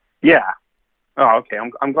 Yeah. Oh, okay.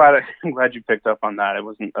 I'm glad you picked up on that. I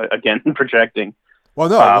wasn't again projecting. Well,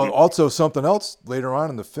 no. Well, also something else later on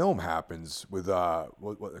in the film happens with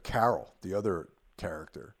Carol, the other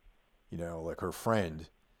character. You know, like her friend.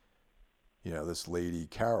 You know, this lady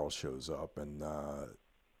Carol shows up, and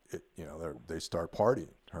they start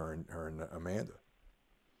partying. Her and Amanda.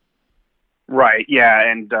 Right. Yeah,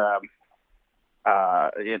 and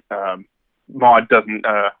Maud doesn't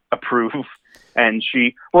approve, and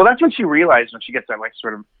that's when she realized, when she gets that like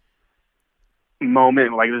sort of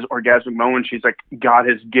moment, like this orgasmic moment, she's like, God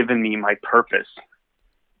has given me my purpose.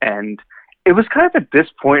 And it was kind of at this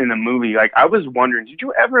point in the movie, like I was wondering, did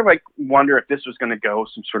you ever like wonder if this was going to go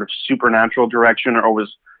some sort of supernatural direction, or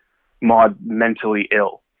was Maud mentally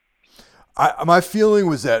ill? My feeling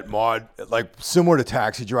was that Maud, like similar to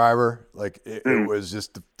Taxi Driver, like it was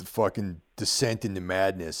just the fucking descent into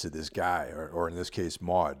madness of this guy, or in this case,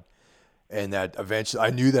 Maud. And that eventually,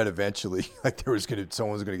 I knew that eventually, like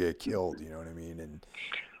someone was gonna get killed. You know what I mean? And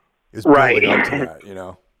it was building up to that. You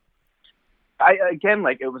know.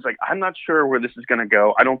 It was like, I'm not sure where this is gonna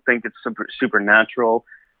go. I don't think it's supernatural.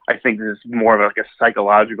 I think this is more of like a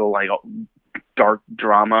psychological, like dark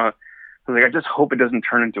drama. Like, I just hope it doesn't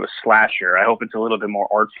turn into a slasher. I hope it's a little bit more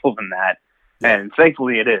artful than that. Yeah. And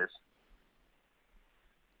thankfully it is.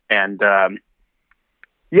 And,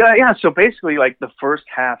 so basically, like, the first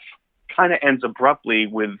half kind of ends abruptly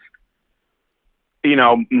with, you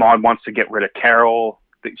know, Maud wants to get rid of Carol.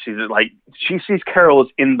 She's like, she sees Carol as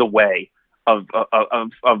in the way of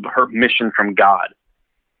her mission from God.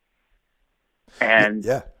 And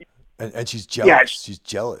yeah. And she's jealous. Yeah, she's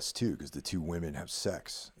jealous too, because the two women have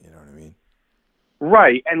sex. You know what I mean?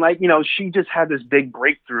 Right. And like, you know, she just had this big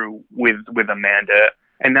breakthrough with Amanda,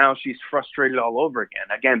 and now she's frustrated all over again.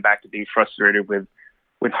 Again, back to being frustrated with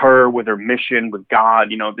her mission, with God.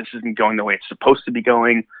 You know, this isn't going the way it's supposed to be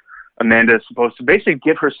going. Amanda is supposed to basically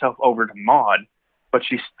give herself over to Maud, but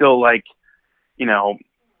she's still like, you know,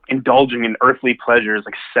 indulging in earthly pleasures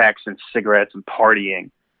like sex and cigarettes and partying.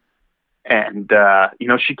 And, you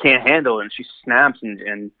know, she can't handle it, and she snaps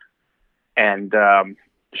and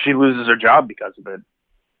she loses her job because of it.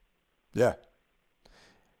 Yeah.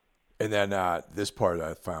 And then this part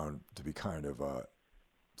I found to be kind of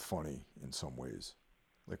funny in some ways.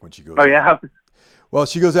 Like when she goes Well,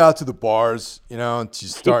 she goes out to the bars, you know, and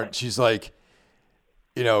she's like,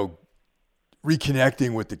 you know,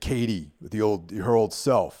 reconnecting with her old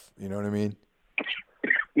self. You know what I mean?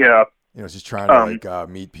 Yeah. You know, she's trying to like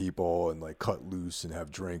meet people and like cut loose and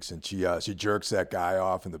have drinks, and she jerks that guy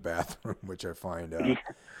off in the bathroom, which I find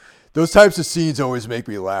those types of scenes always make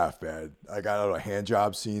me laugh, man. Like, I don't know, hand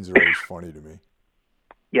job scenes are always funny to me.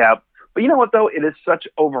 Yeah, but you know what though? It is such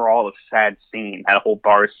overall a sad scene, that whole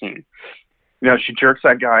bar scene. You know, she jerks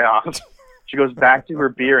that guy off. She goes back to her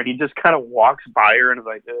beer, and he just kind of walks by her and is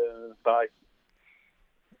like, bye.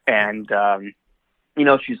 And you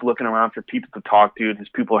know, she's looking around for people to talk to. There's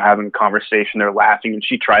people having a conversation. They're laughing, and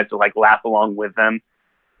she tries to like laugh along with them,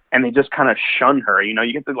 and they just kind of shun her. You know,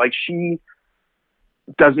 you get the like, she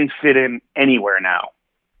doesn't fit in anywhere now.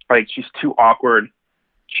 Like, she's too awkward.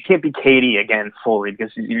 She can't be Katie again fully,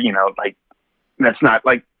 because, you know, like, that's not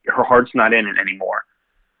like, her heart's not in it anymore.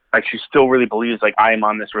 Like, she still really believes like, I am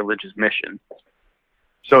on this religious mission.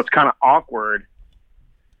 So it's kind of awkward.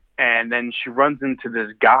 And then she runs into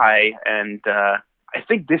this guy, and I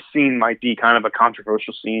think this scene might be kind of a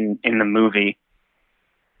controversial scene in the movie.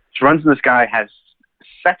 She runs into this guy, has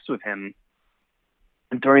sex with him,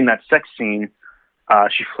 and during that sex scene,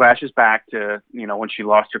 she flashes back to, you know, when she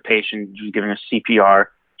lost her patient, she was giving her CPR.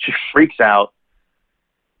 She freaks out,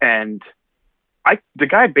 and the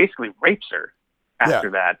guy basically rapes her.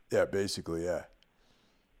 after that. Yeah, basically, yeah.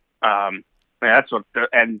 That's what,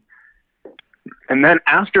 and then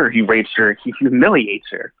after he rapes her, he humiliates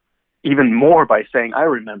her even more by saying, "I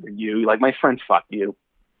remember you, like my friend fucked you."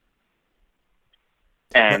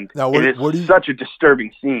 And now, it is such a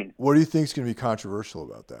disturbing scene. What do you think is going to be controversial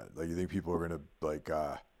about that? Like, you think people are going to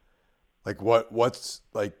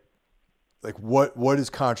what is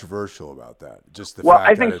controversial about that? Just the fact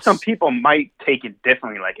I think some people might take it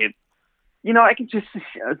differently. Like it, I can just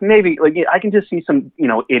maybe like I can just see some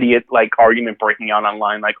idiot like argument breaking out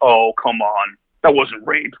online. Like, oh come on, that wasn't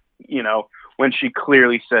rape. When she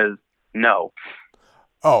clearly says no.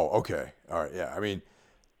 Oh, okay, all right, yeah. I mean,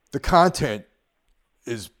 the content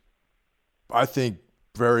is, I think,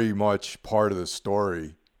 very much part of the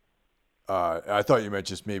story. I thought you meant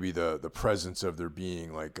just maybe the presence of there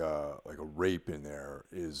being like a rape in there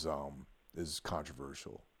is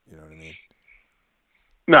controversial. You know what I mean?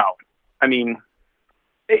 No, I mean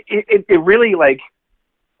it really, like,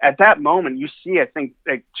 at that moment you see. I think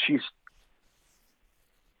she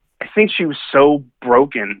was so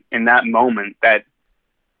broken in that moment that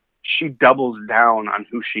she doubles down on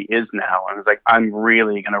who she is now, and is like, I'm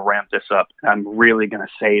really going to ramp this up. I'm really going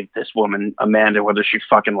to save this woman, Amanda, whether she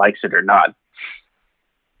fucking likes it or not.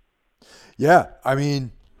 Yeah. I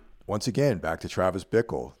mean, once again, back to Travis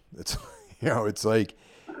Bickle. It's, it's like,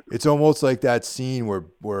 it's almost like that scene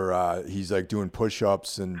where he's like doing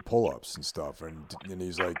push-ups and pull-ups and stuff. And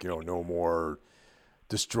he's like, no more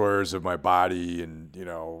destroyers of my body. And,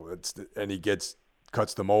 and he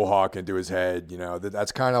cuts the mohawk into his head.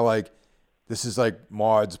 That's kind of like, this is like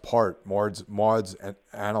Maud's an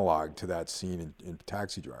analog to that scene in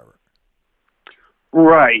Taxi Driver.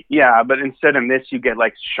 Right, yeah, but instead of this, you get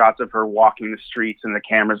like shots of her walking the streets and the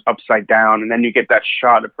camera's upside down, and then you get that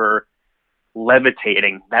shot of her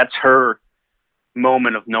levitating. That's her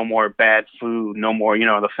moment of no more bad food, no more,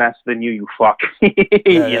 the faster than you fuck.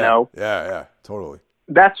 Yeah, totally.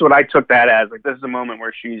 That's what I took that as. Like, this is a moment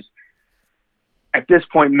where she's, at this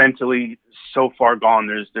point, mentally so far gone.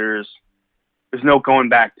 There's no going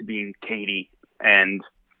back to being Katie. And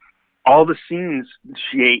all the scenes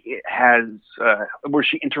she has where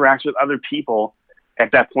she interacts with other people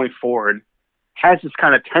at that point forward has this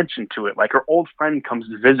kind of tension to it. Like, her old friend comes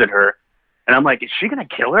to visit her, and I'm like, is she going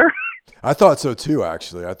to kill her? I thought so too,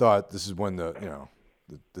 actually. I thought this is when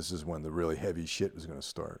the really heavy shit was going to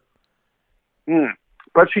start.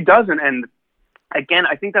 But she doesn't. And again,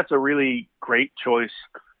 I think that's a really great choice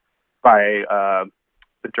by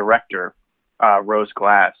the director, Rose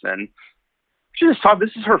Glass. And she just thought, this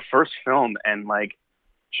is her first film, and like,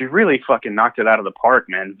 she really fucking knocked it out of the park,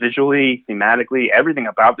 man. Visually, thematically, everything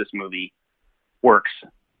about this movie works.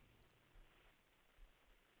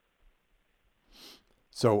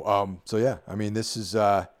 So yeah, I mean, this is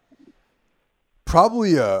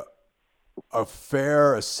probably a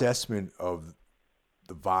fair assessment of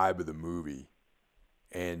the vibe of the movie,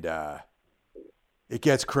 and it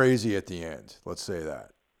gets crazy at the end. Let's say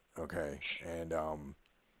that, okay? And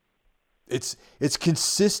it's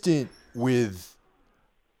consistent with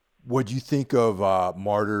what you think of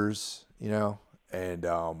Martyrs, and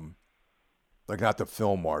like, not the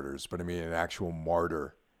film Martyrs, but I mean an actual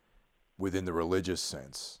martyr within the religious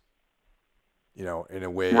sense, in a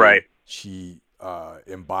way. Right. She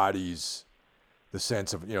embodies the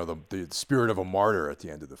sense of, the spirit of a martyr at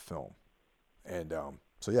the end of the film. And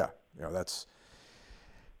so, yeah, that's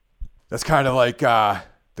kind of like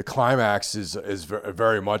the climax is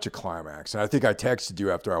very much a climax. And I think I texted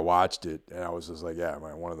you after I watched it, and I was just like, yeah,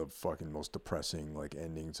 man, one of the fucking most depressing like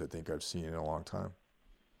endings I think I've seen in a long time.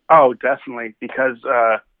 Oh, definitely. Because,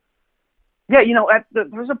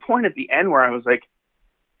 there's a point at the end where I was like,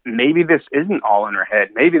 maybe this isn't all in her head.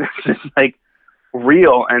 Maybe this is like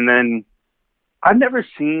real. And then I've never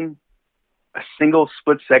seen a single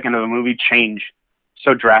split second of a movie change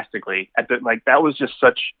so drastically. That was just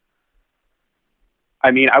such,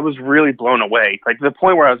 I mean, I was really blown away. Like, to the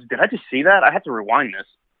point where I was, did I just see that? I had to rewind this.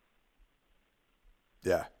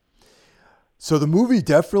 Yeah. So the movie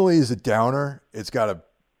definitely is a downer. It's got a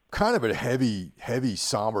kind of a heavy,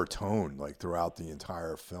 somber tone, like, throughout the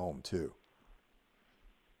entire film too.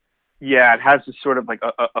 Yeah, it has this sort of like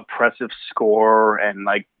a oppressive score and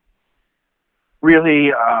like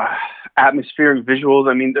really atmospheric visuals.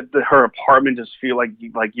 I mean, her apartment just feel like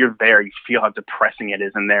you're there. You feel how depressing it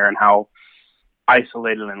is in there, and how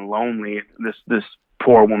isolated and lonely this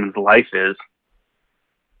poor woman's life is.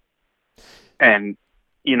 And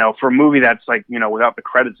for a movie that's like, without the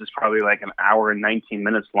credits, is probably like an hour and 19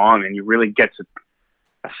 minutes long, and you really get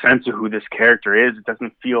a sense of who this character is. It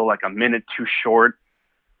doesn't feel like a minute too short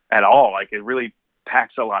at all. Like, it really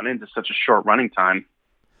packs a lot into such a short running time.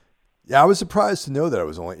 Yeah, I was surprised to know that it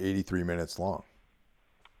was only 83 minutes long.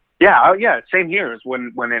 Yeah, yeah, same here.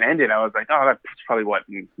 When it ended, I was like, oh, that's probably what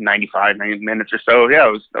 90 minutes or so. Yeah,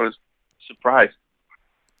 I was surprised.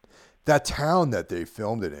 That town that they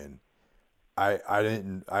filmed it in, I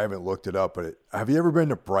haven't looked it up, but have you ever been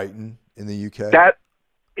to Brighton in the UK? That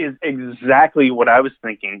is exactly what I was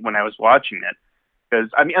thinking when I was watching it.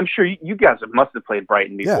 Because I mean, I'm sure you guys must have played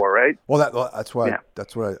Brighton before, right? Well, that's why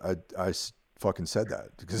I fucking said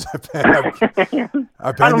that, because I've been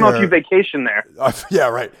I don't know if you vacation there. Yeah,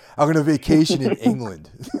 right. I'm going to vacation in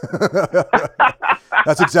England.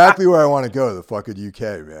 That's exactly where I want to go, the fucking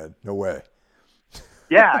UK, man. No way.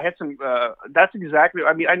 Yeah, I had some. That's exactly.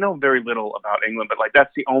 I mean, I know very little about England, but like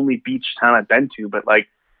that's the only beach town I've been to. But like,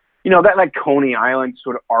 that like Coney Island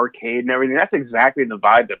sort of arcade and everything. That's exactly the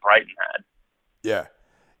vibe that Brighton had. Yeah.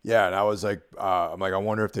 Yeah, and I was like, I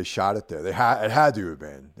wonder if they shot it there. It had to have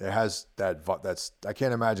been. It has that. I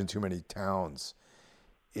can't imagine too many towns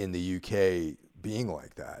in the UK being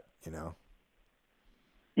like that.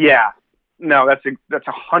 Yeah, no, that's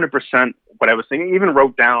 100% what I was thinking. I even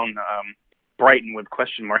wrote down Brighton with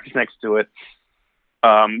question marks next to it.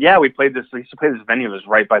 Yeah, we used to play this venue that was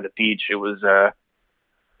right by the beach. It was,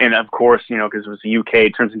 and of course, because it was the UK,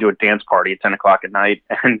 it turns into a dance party at 10 o'clock at night,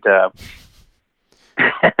 and.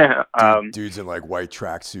 Dudes in like white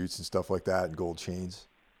tracksuits and stuff like that and gold chains.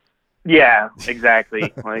 Yeah,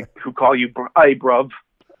 exactly. Like, who call you hey, bruv?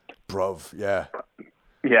 Bruv, yeah.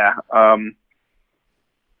 Yeah.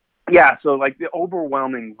 Yeah, so like the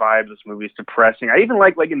overwhelming vibe of this movie is depressing. I even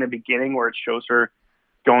like in the beginning where it shows her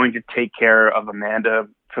going to take care of Amanda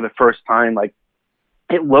for the first time. Like,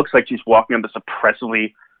 it looks like she's walking up this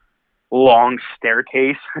oppressively long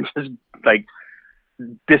staircase and just like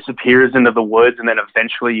disappears into the woods, and then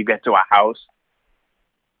eventually you get to a house.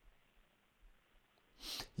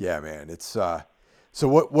 Yeah, man. It's so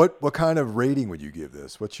what kind of rating would you give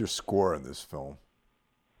this? What's your score on this film?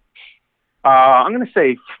 I'm gonna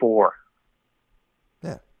say 4.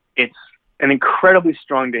 Yeah. It's an incredibly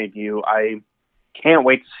strong debut. I can't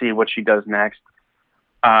wait to see what she does next.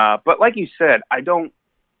 But like you said, I don't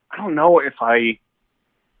know if I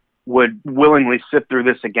would willingly sit through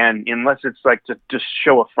this again, unless it's like to just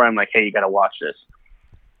show a friend, like, hey, you got to watch this.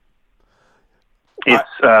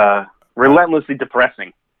 It's relentlessly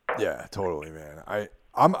depressing. Yeah, totally, man. I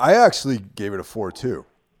actually gave it a 4 too,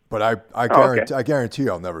 but I guarantee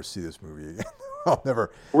I'll never see this movie again. I'll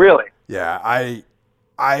never. Really? Yeah, I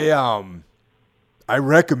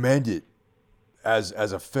recommend it as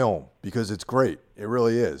a film because it's great. It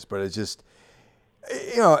really is, but it's just.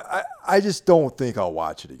 I just don't think I'll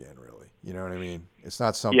watch it again, really. You know what I mean? It's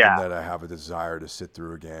not something that I have a desire to sit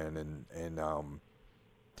through again. And I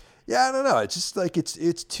don't know. It's just like,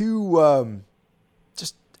 it's too,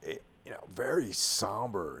 just, very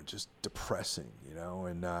somber and just depressing,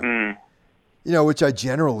 and, which I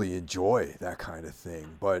generally enjoy that kind of thing.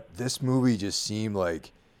 But this movie just seemed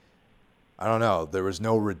like, I don't know, there was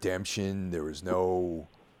no redemption. There was no...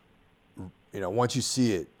 once you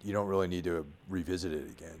see it, you don't really need to revisit it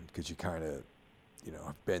again because you kind of,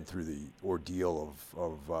 have been through the ordeal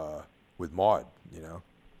of with Maud,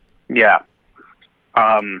 Yeah.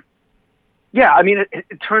 Yeah, I mean,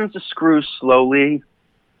 it turns the screw slowly,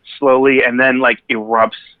 and then like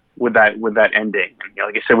erupts with that ending. And,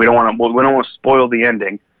 like I said, we don't want to spoil the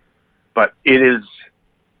ending, but it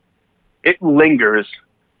lingers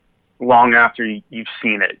long after you've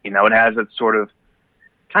seen it. It has that sort of.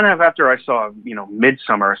 Kind of after I saw,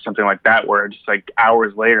 Midsummer or something like that, where just like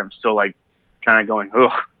hours later, I'm still like kind of going,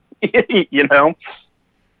 ugh,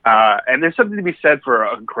 and there's something to be said for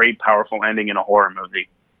a great, powerful ending in a horror movie.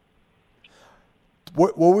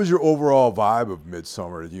 What was your overall vibe of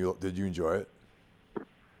Midsummer? Did you enjoy it?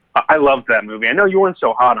 I loved that movie. I know you weren't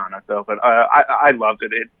so hot on it though, but I loved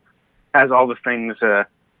it. It has all the things. I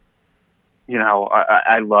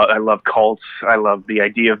love cults. I love the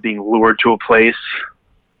idea of being lured to a place.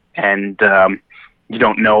 And you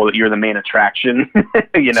don't know that you're the main attraction.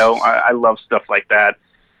 I love stuff like that.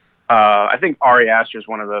 I think Ari Aster is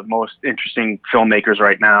one of the most interesting filmmakers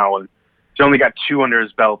right now. And he's only got 2 under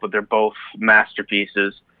his belt, but they're both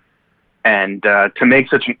masterpieces. And to make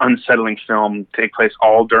such an unsettling film take place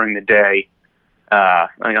all during the day,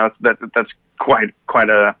 that's quite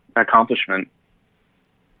an accomplishment.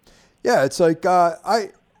 Yeah, it's like I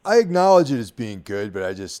acknowledge it as being good, but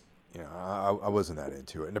I just. I wasn't that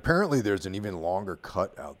into it. And apparently there's an even longer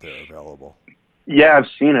cut out there available. Yeah, I've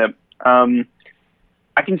seen it.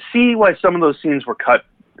 I can see why some of those scenes were cut,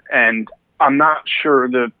 and I'm not sure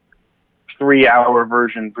the 3-hour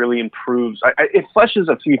version really improves. It fleshes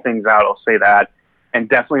a few things out, I'll say that. and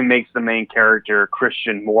definitely makes the main character,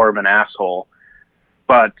 Christian, more of an asshole.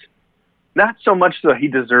 But not so much so he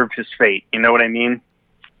deserved his fate. You know what I mean?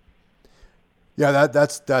 Yeah,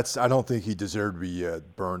 that's. I don't think he deserved to be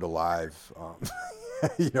burned alive.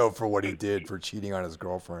 For what he did, for cheating on his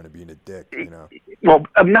girlfriend and being a dick. Well,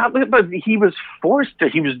 not, but he was forced to.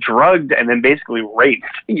 He was drugged and then basically raped.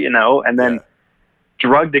 And then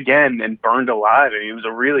drugged again and burned alive. And he was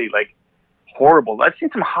a really horrible. I've seen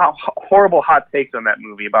some horrible hot takes on that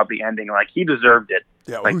movie about the ending. Like, he deserved it.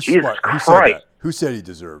 Yeah, Jesus Christ. Who said that? Who said he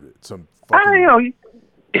deserved it? Some fucking...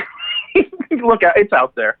 Look, it's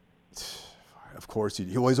out there. Of course,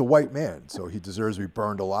 he's a white man, so he deserves to be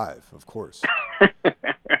burned alive. Of course.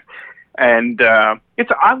 And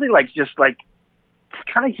it's oddly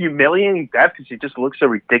kind of humiliating death because he just looks so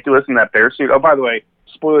ridiculous in that bear suit. Oh, by the way,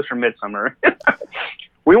 spoilers for Midsummer.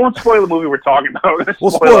 We won't spoil the movie we're talking about.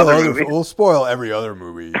 We'll spoil every other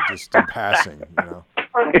movie just in passing.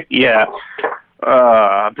 Yeah.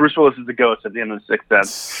 Bruce Willis is the ghost at the end of The Sixth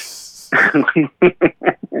Sense.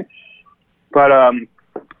 But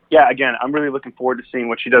yeah, again, I'm really looking forward to seeing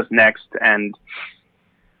what she does next. And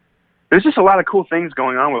there's just a lot of cool things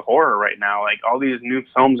going on with horror right now. Like, all these new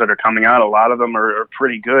films that are coming out, a lot of them are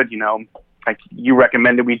pretty good. Like, you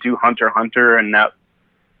recommended we do Hunter x Hunter, and that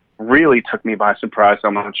really took me by surprise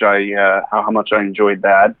how much I enjoyed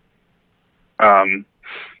that. So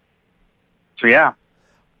yeah.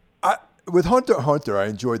 With Hunter x Hunter, I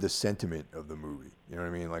enjoyed the sentiment of the movie. You know what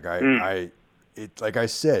I mean? Like I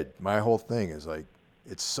said, my whole thing is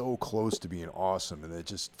it's so close to being awesome, and it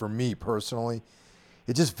just, for me personally,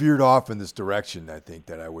 it just veered off in this direction. I think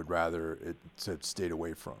that I would rather it stayed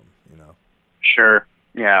away from. Sure.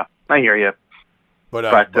 Yeah, I hear you. But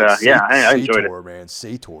yeah, I enjoyed it. Man,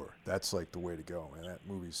 Sator, that's the way to go, man. That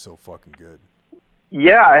movie's so fucking good.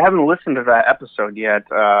 Yeah, I haven't listened to that episode yet,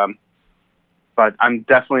 but I'm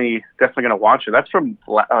definitely gonna watch it. That's from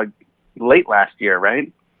late last year,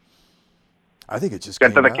 right? I think it just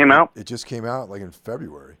came out. It just came out in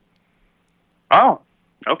February. Oh,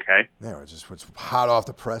 okay. Yeah, it's hot off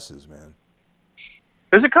the presses, man.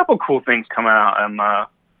 There's a couple cool things coming out.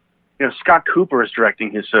 Scott Cooper is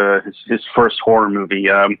directing his first horror movie.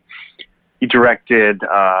 He directed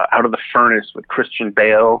Out of the Furnace with Christian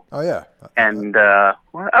Bale. Oh yeah, and that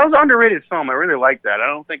was an underrated film. I really liked that. I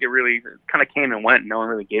don't think it kind of came and went. No one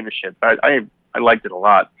really gave a shit, but I liked it a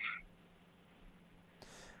lot.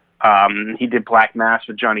 He did Black Mass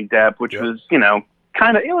with Johnny Depp, which was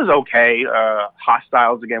kind of, it was okay.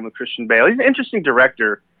 Hostiles again with Christian Bale. He's an interesting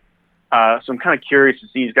director. So I'm kind of curious to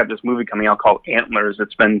see. He's got this movie coming out called Antlers.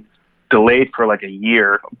 It's been delayed for a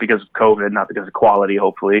year because of COVID, not because of quality,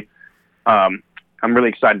 hopefully. I'm really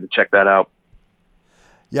excited to check that out.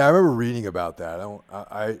 Yeah, I remember reading about that.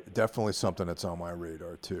 I definitely something that's on my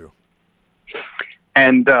radar too.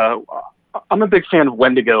 And I'm a big fan of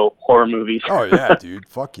Wendigo horror movies. Oh yeah, dude,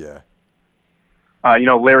 fuck yeah.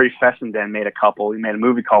 Larry Fessenden made a couple. He made a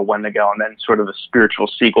movie called Wendigo, and then sort of a spiritual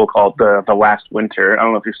sequel called The Last Winter. I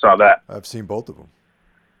don't know if you saw that. I've seen both of them.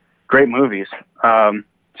 Great movies.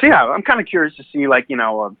 So yeah, I'm kind of curious to see,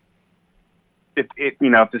 if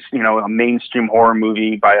this, a mainstream horror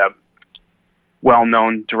movie by a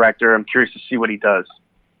well-known director. I'm curious to see what he does.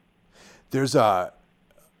 There's The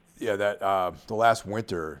Last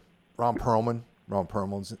Winter. Ron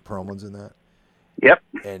Perlman's in that. Yep.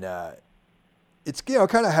 And it's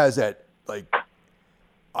kind of has that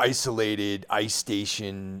isolated ice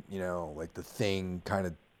station, The Thing kind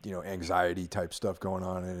of anxiety type stuff going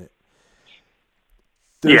on in it.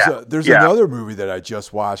 There's another movie that I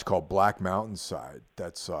just watched called Black Mountainside.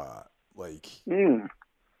 That's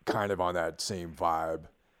kind of on that same vibe.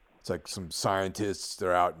 It's some scientists,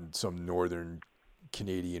 they're out in some northern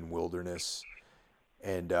Canadian wilderness,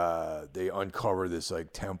 and they uncover this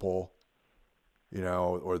temple,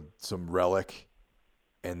 or some relic,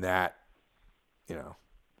 and that,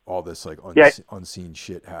 all this unseen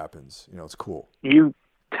shit happens. It's cool. You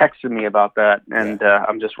texted me about that, and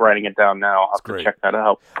I'm just writing it down now. I'll have to check that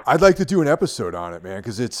out. I'd like to do an episode on it, man,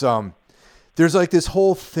 because it's there's this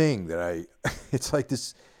whole thing that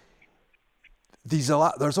it's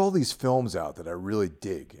there's all these films out that I really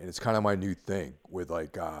dig, and it's kind of my new thing with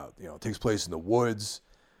it takes place in the woods.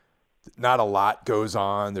 Not a lot goes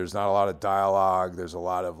on. There's not a lot of dialogue. There's a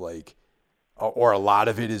lot of or a lot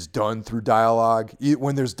of it is done through dialogue.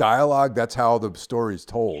 When there's dialogue, that's how the story's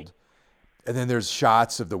told. And then there's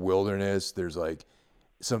shots of the wilderness. There's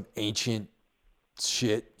some ancient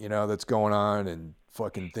shit, that's going on, and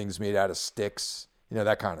fucking things made out of sticks,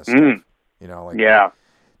 that kind of stuff. Yeah.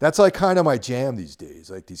 That's kind of my jam these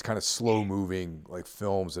days. These kind of slow moving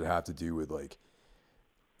films that have to do with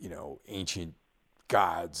ancient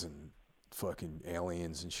gods and fucking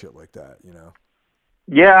aliens and shit like that, you know?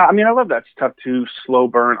 Yeah, I mean, I love that stuff too. Slow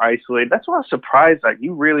burn, isolated. That's why I was surprised that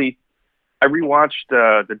I rewatched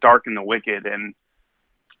The Dark and the Wicked, and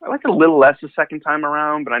I liked it a little less the second time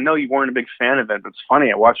around, but I know you weren't a big fan of it. But it's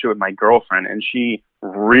funny, I watched it with my girlfriend, and she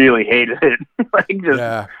really hated it.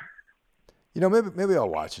 Yeah. You know, maybe I'll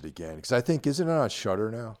watch it again, because I think, isn't it on Shudder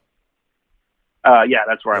now? Yeah,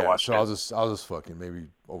 that's where I watched so it. I'll just fucking, maybe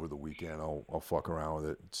over the weekend, I'll fuck around with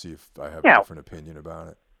it and see if I have a different opinion about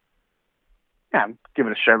it. Yeah, give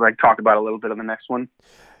it a shot. Like, talk about it a little bit on the next one.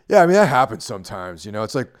 Yeah, I mean, that happens sometimes. You know,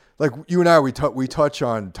 it's like you and I, we touch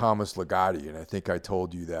on Thomas Ligotti, and I think I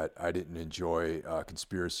told you that I didn't enjoy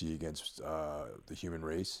Conspiracy Against the Human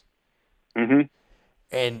Race. Mm-hmm.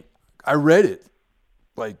 And I read it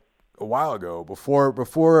like a while ago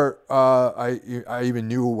before I even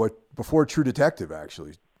knew before True Detective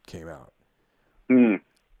actually came out. Mm.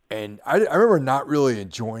 And I remember not really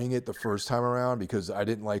enjoying it the first time around because I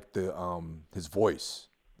didn't like his voice,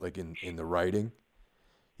 like in the writing.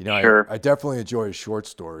 You know, sure. I definitely enjoy his short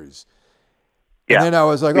stories. Yeah, and then I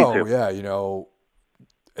was like, me oh, too. yeah, you know.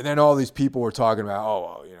 And then all these people were talking about, oh,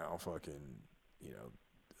 well, you know, fucking, you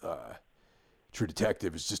know, True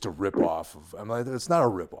Detective is just a ripoff of. I'm like, it's not a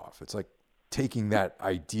ripoff. It's like taking that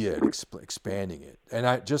idea and expanding it. And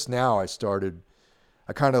I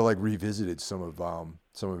kind of like revisited some of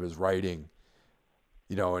his writing,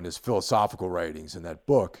 you know, and his philosophical writings in that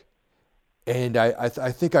book. And I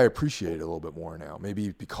think I appreciate it a little bit more now.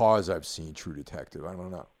 Maybe because I've seen True Detective. I don't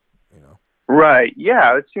know, you know. Right.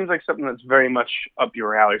 Yeah. It seems like something that's very much up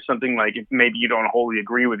your alley. Something like if maybe you don't wholly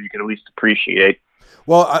agree with, you could at least appreciate.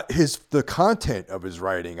 Well, the content of his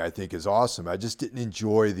writing, I think, is awesome. I just didn't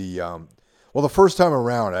enjoy the first time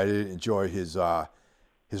around, I didn't enjoy his voice.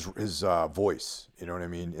 You know what I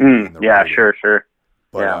mean? In the yeah. writing. Sure.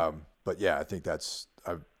 But yeah, I think that's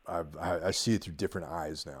I see it through different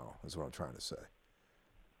eyes now. Is what I'm trying to say.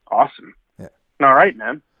 Awesome. Yeah. All right,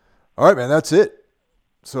 man. All right, man. That's it.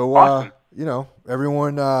 So, awesome. You know,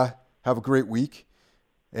 everyone have a great week,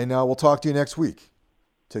 and we'll talk to you next week.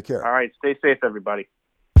 Take care. All right. Stay safe, everybody.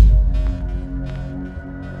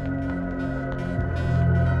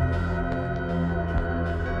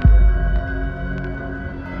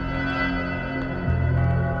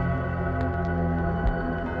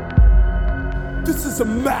 This is a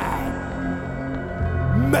mad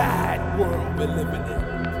world we're living in.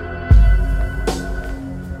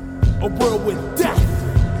 A world where death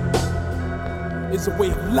is a way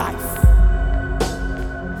of life.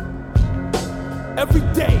 Every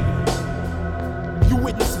day, you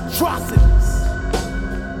witness atrocities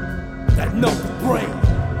that numb the brain.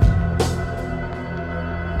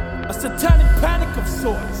 A satanic panic of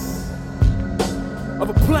sorts, of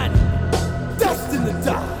a planet destined to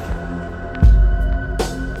die.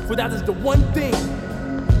 For that is the one thing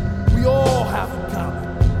we all have in common.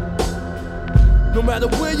 No matter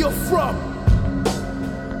where you're from,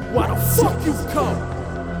 why the fuck you've come,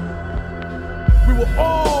 we will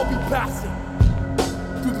all be passing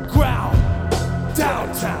through the ground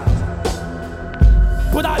downtown.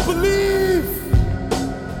 But I believe,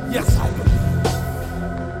 yes I believe,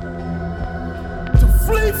 to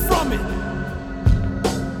flee from it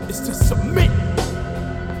is to submit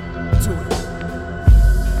to it.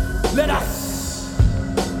 Let us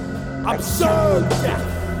observe death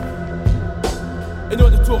in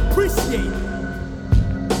order to appreciate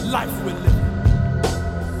life we're living.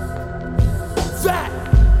 That,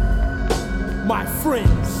 my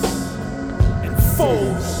friends and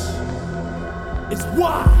foes, is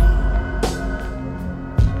why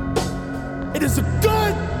it is a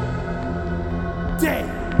good day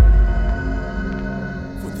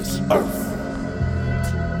for this earth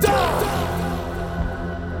to die.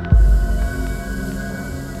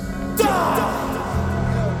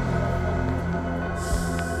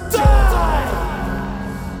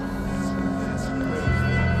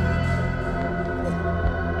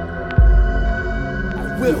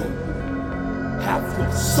 Will have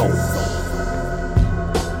your soul.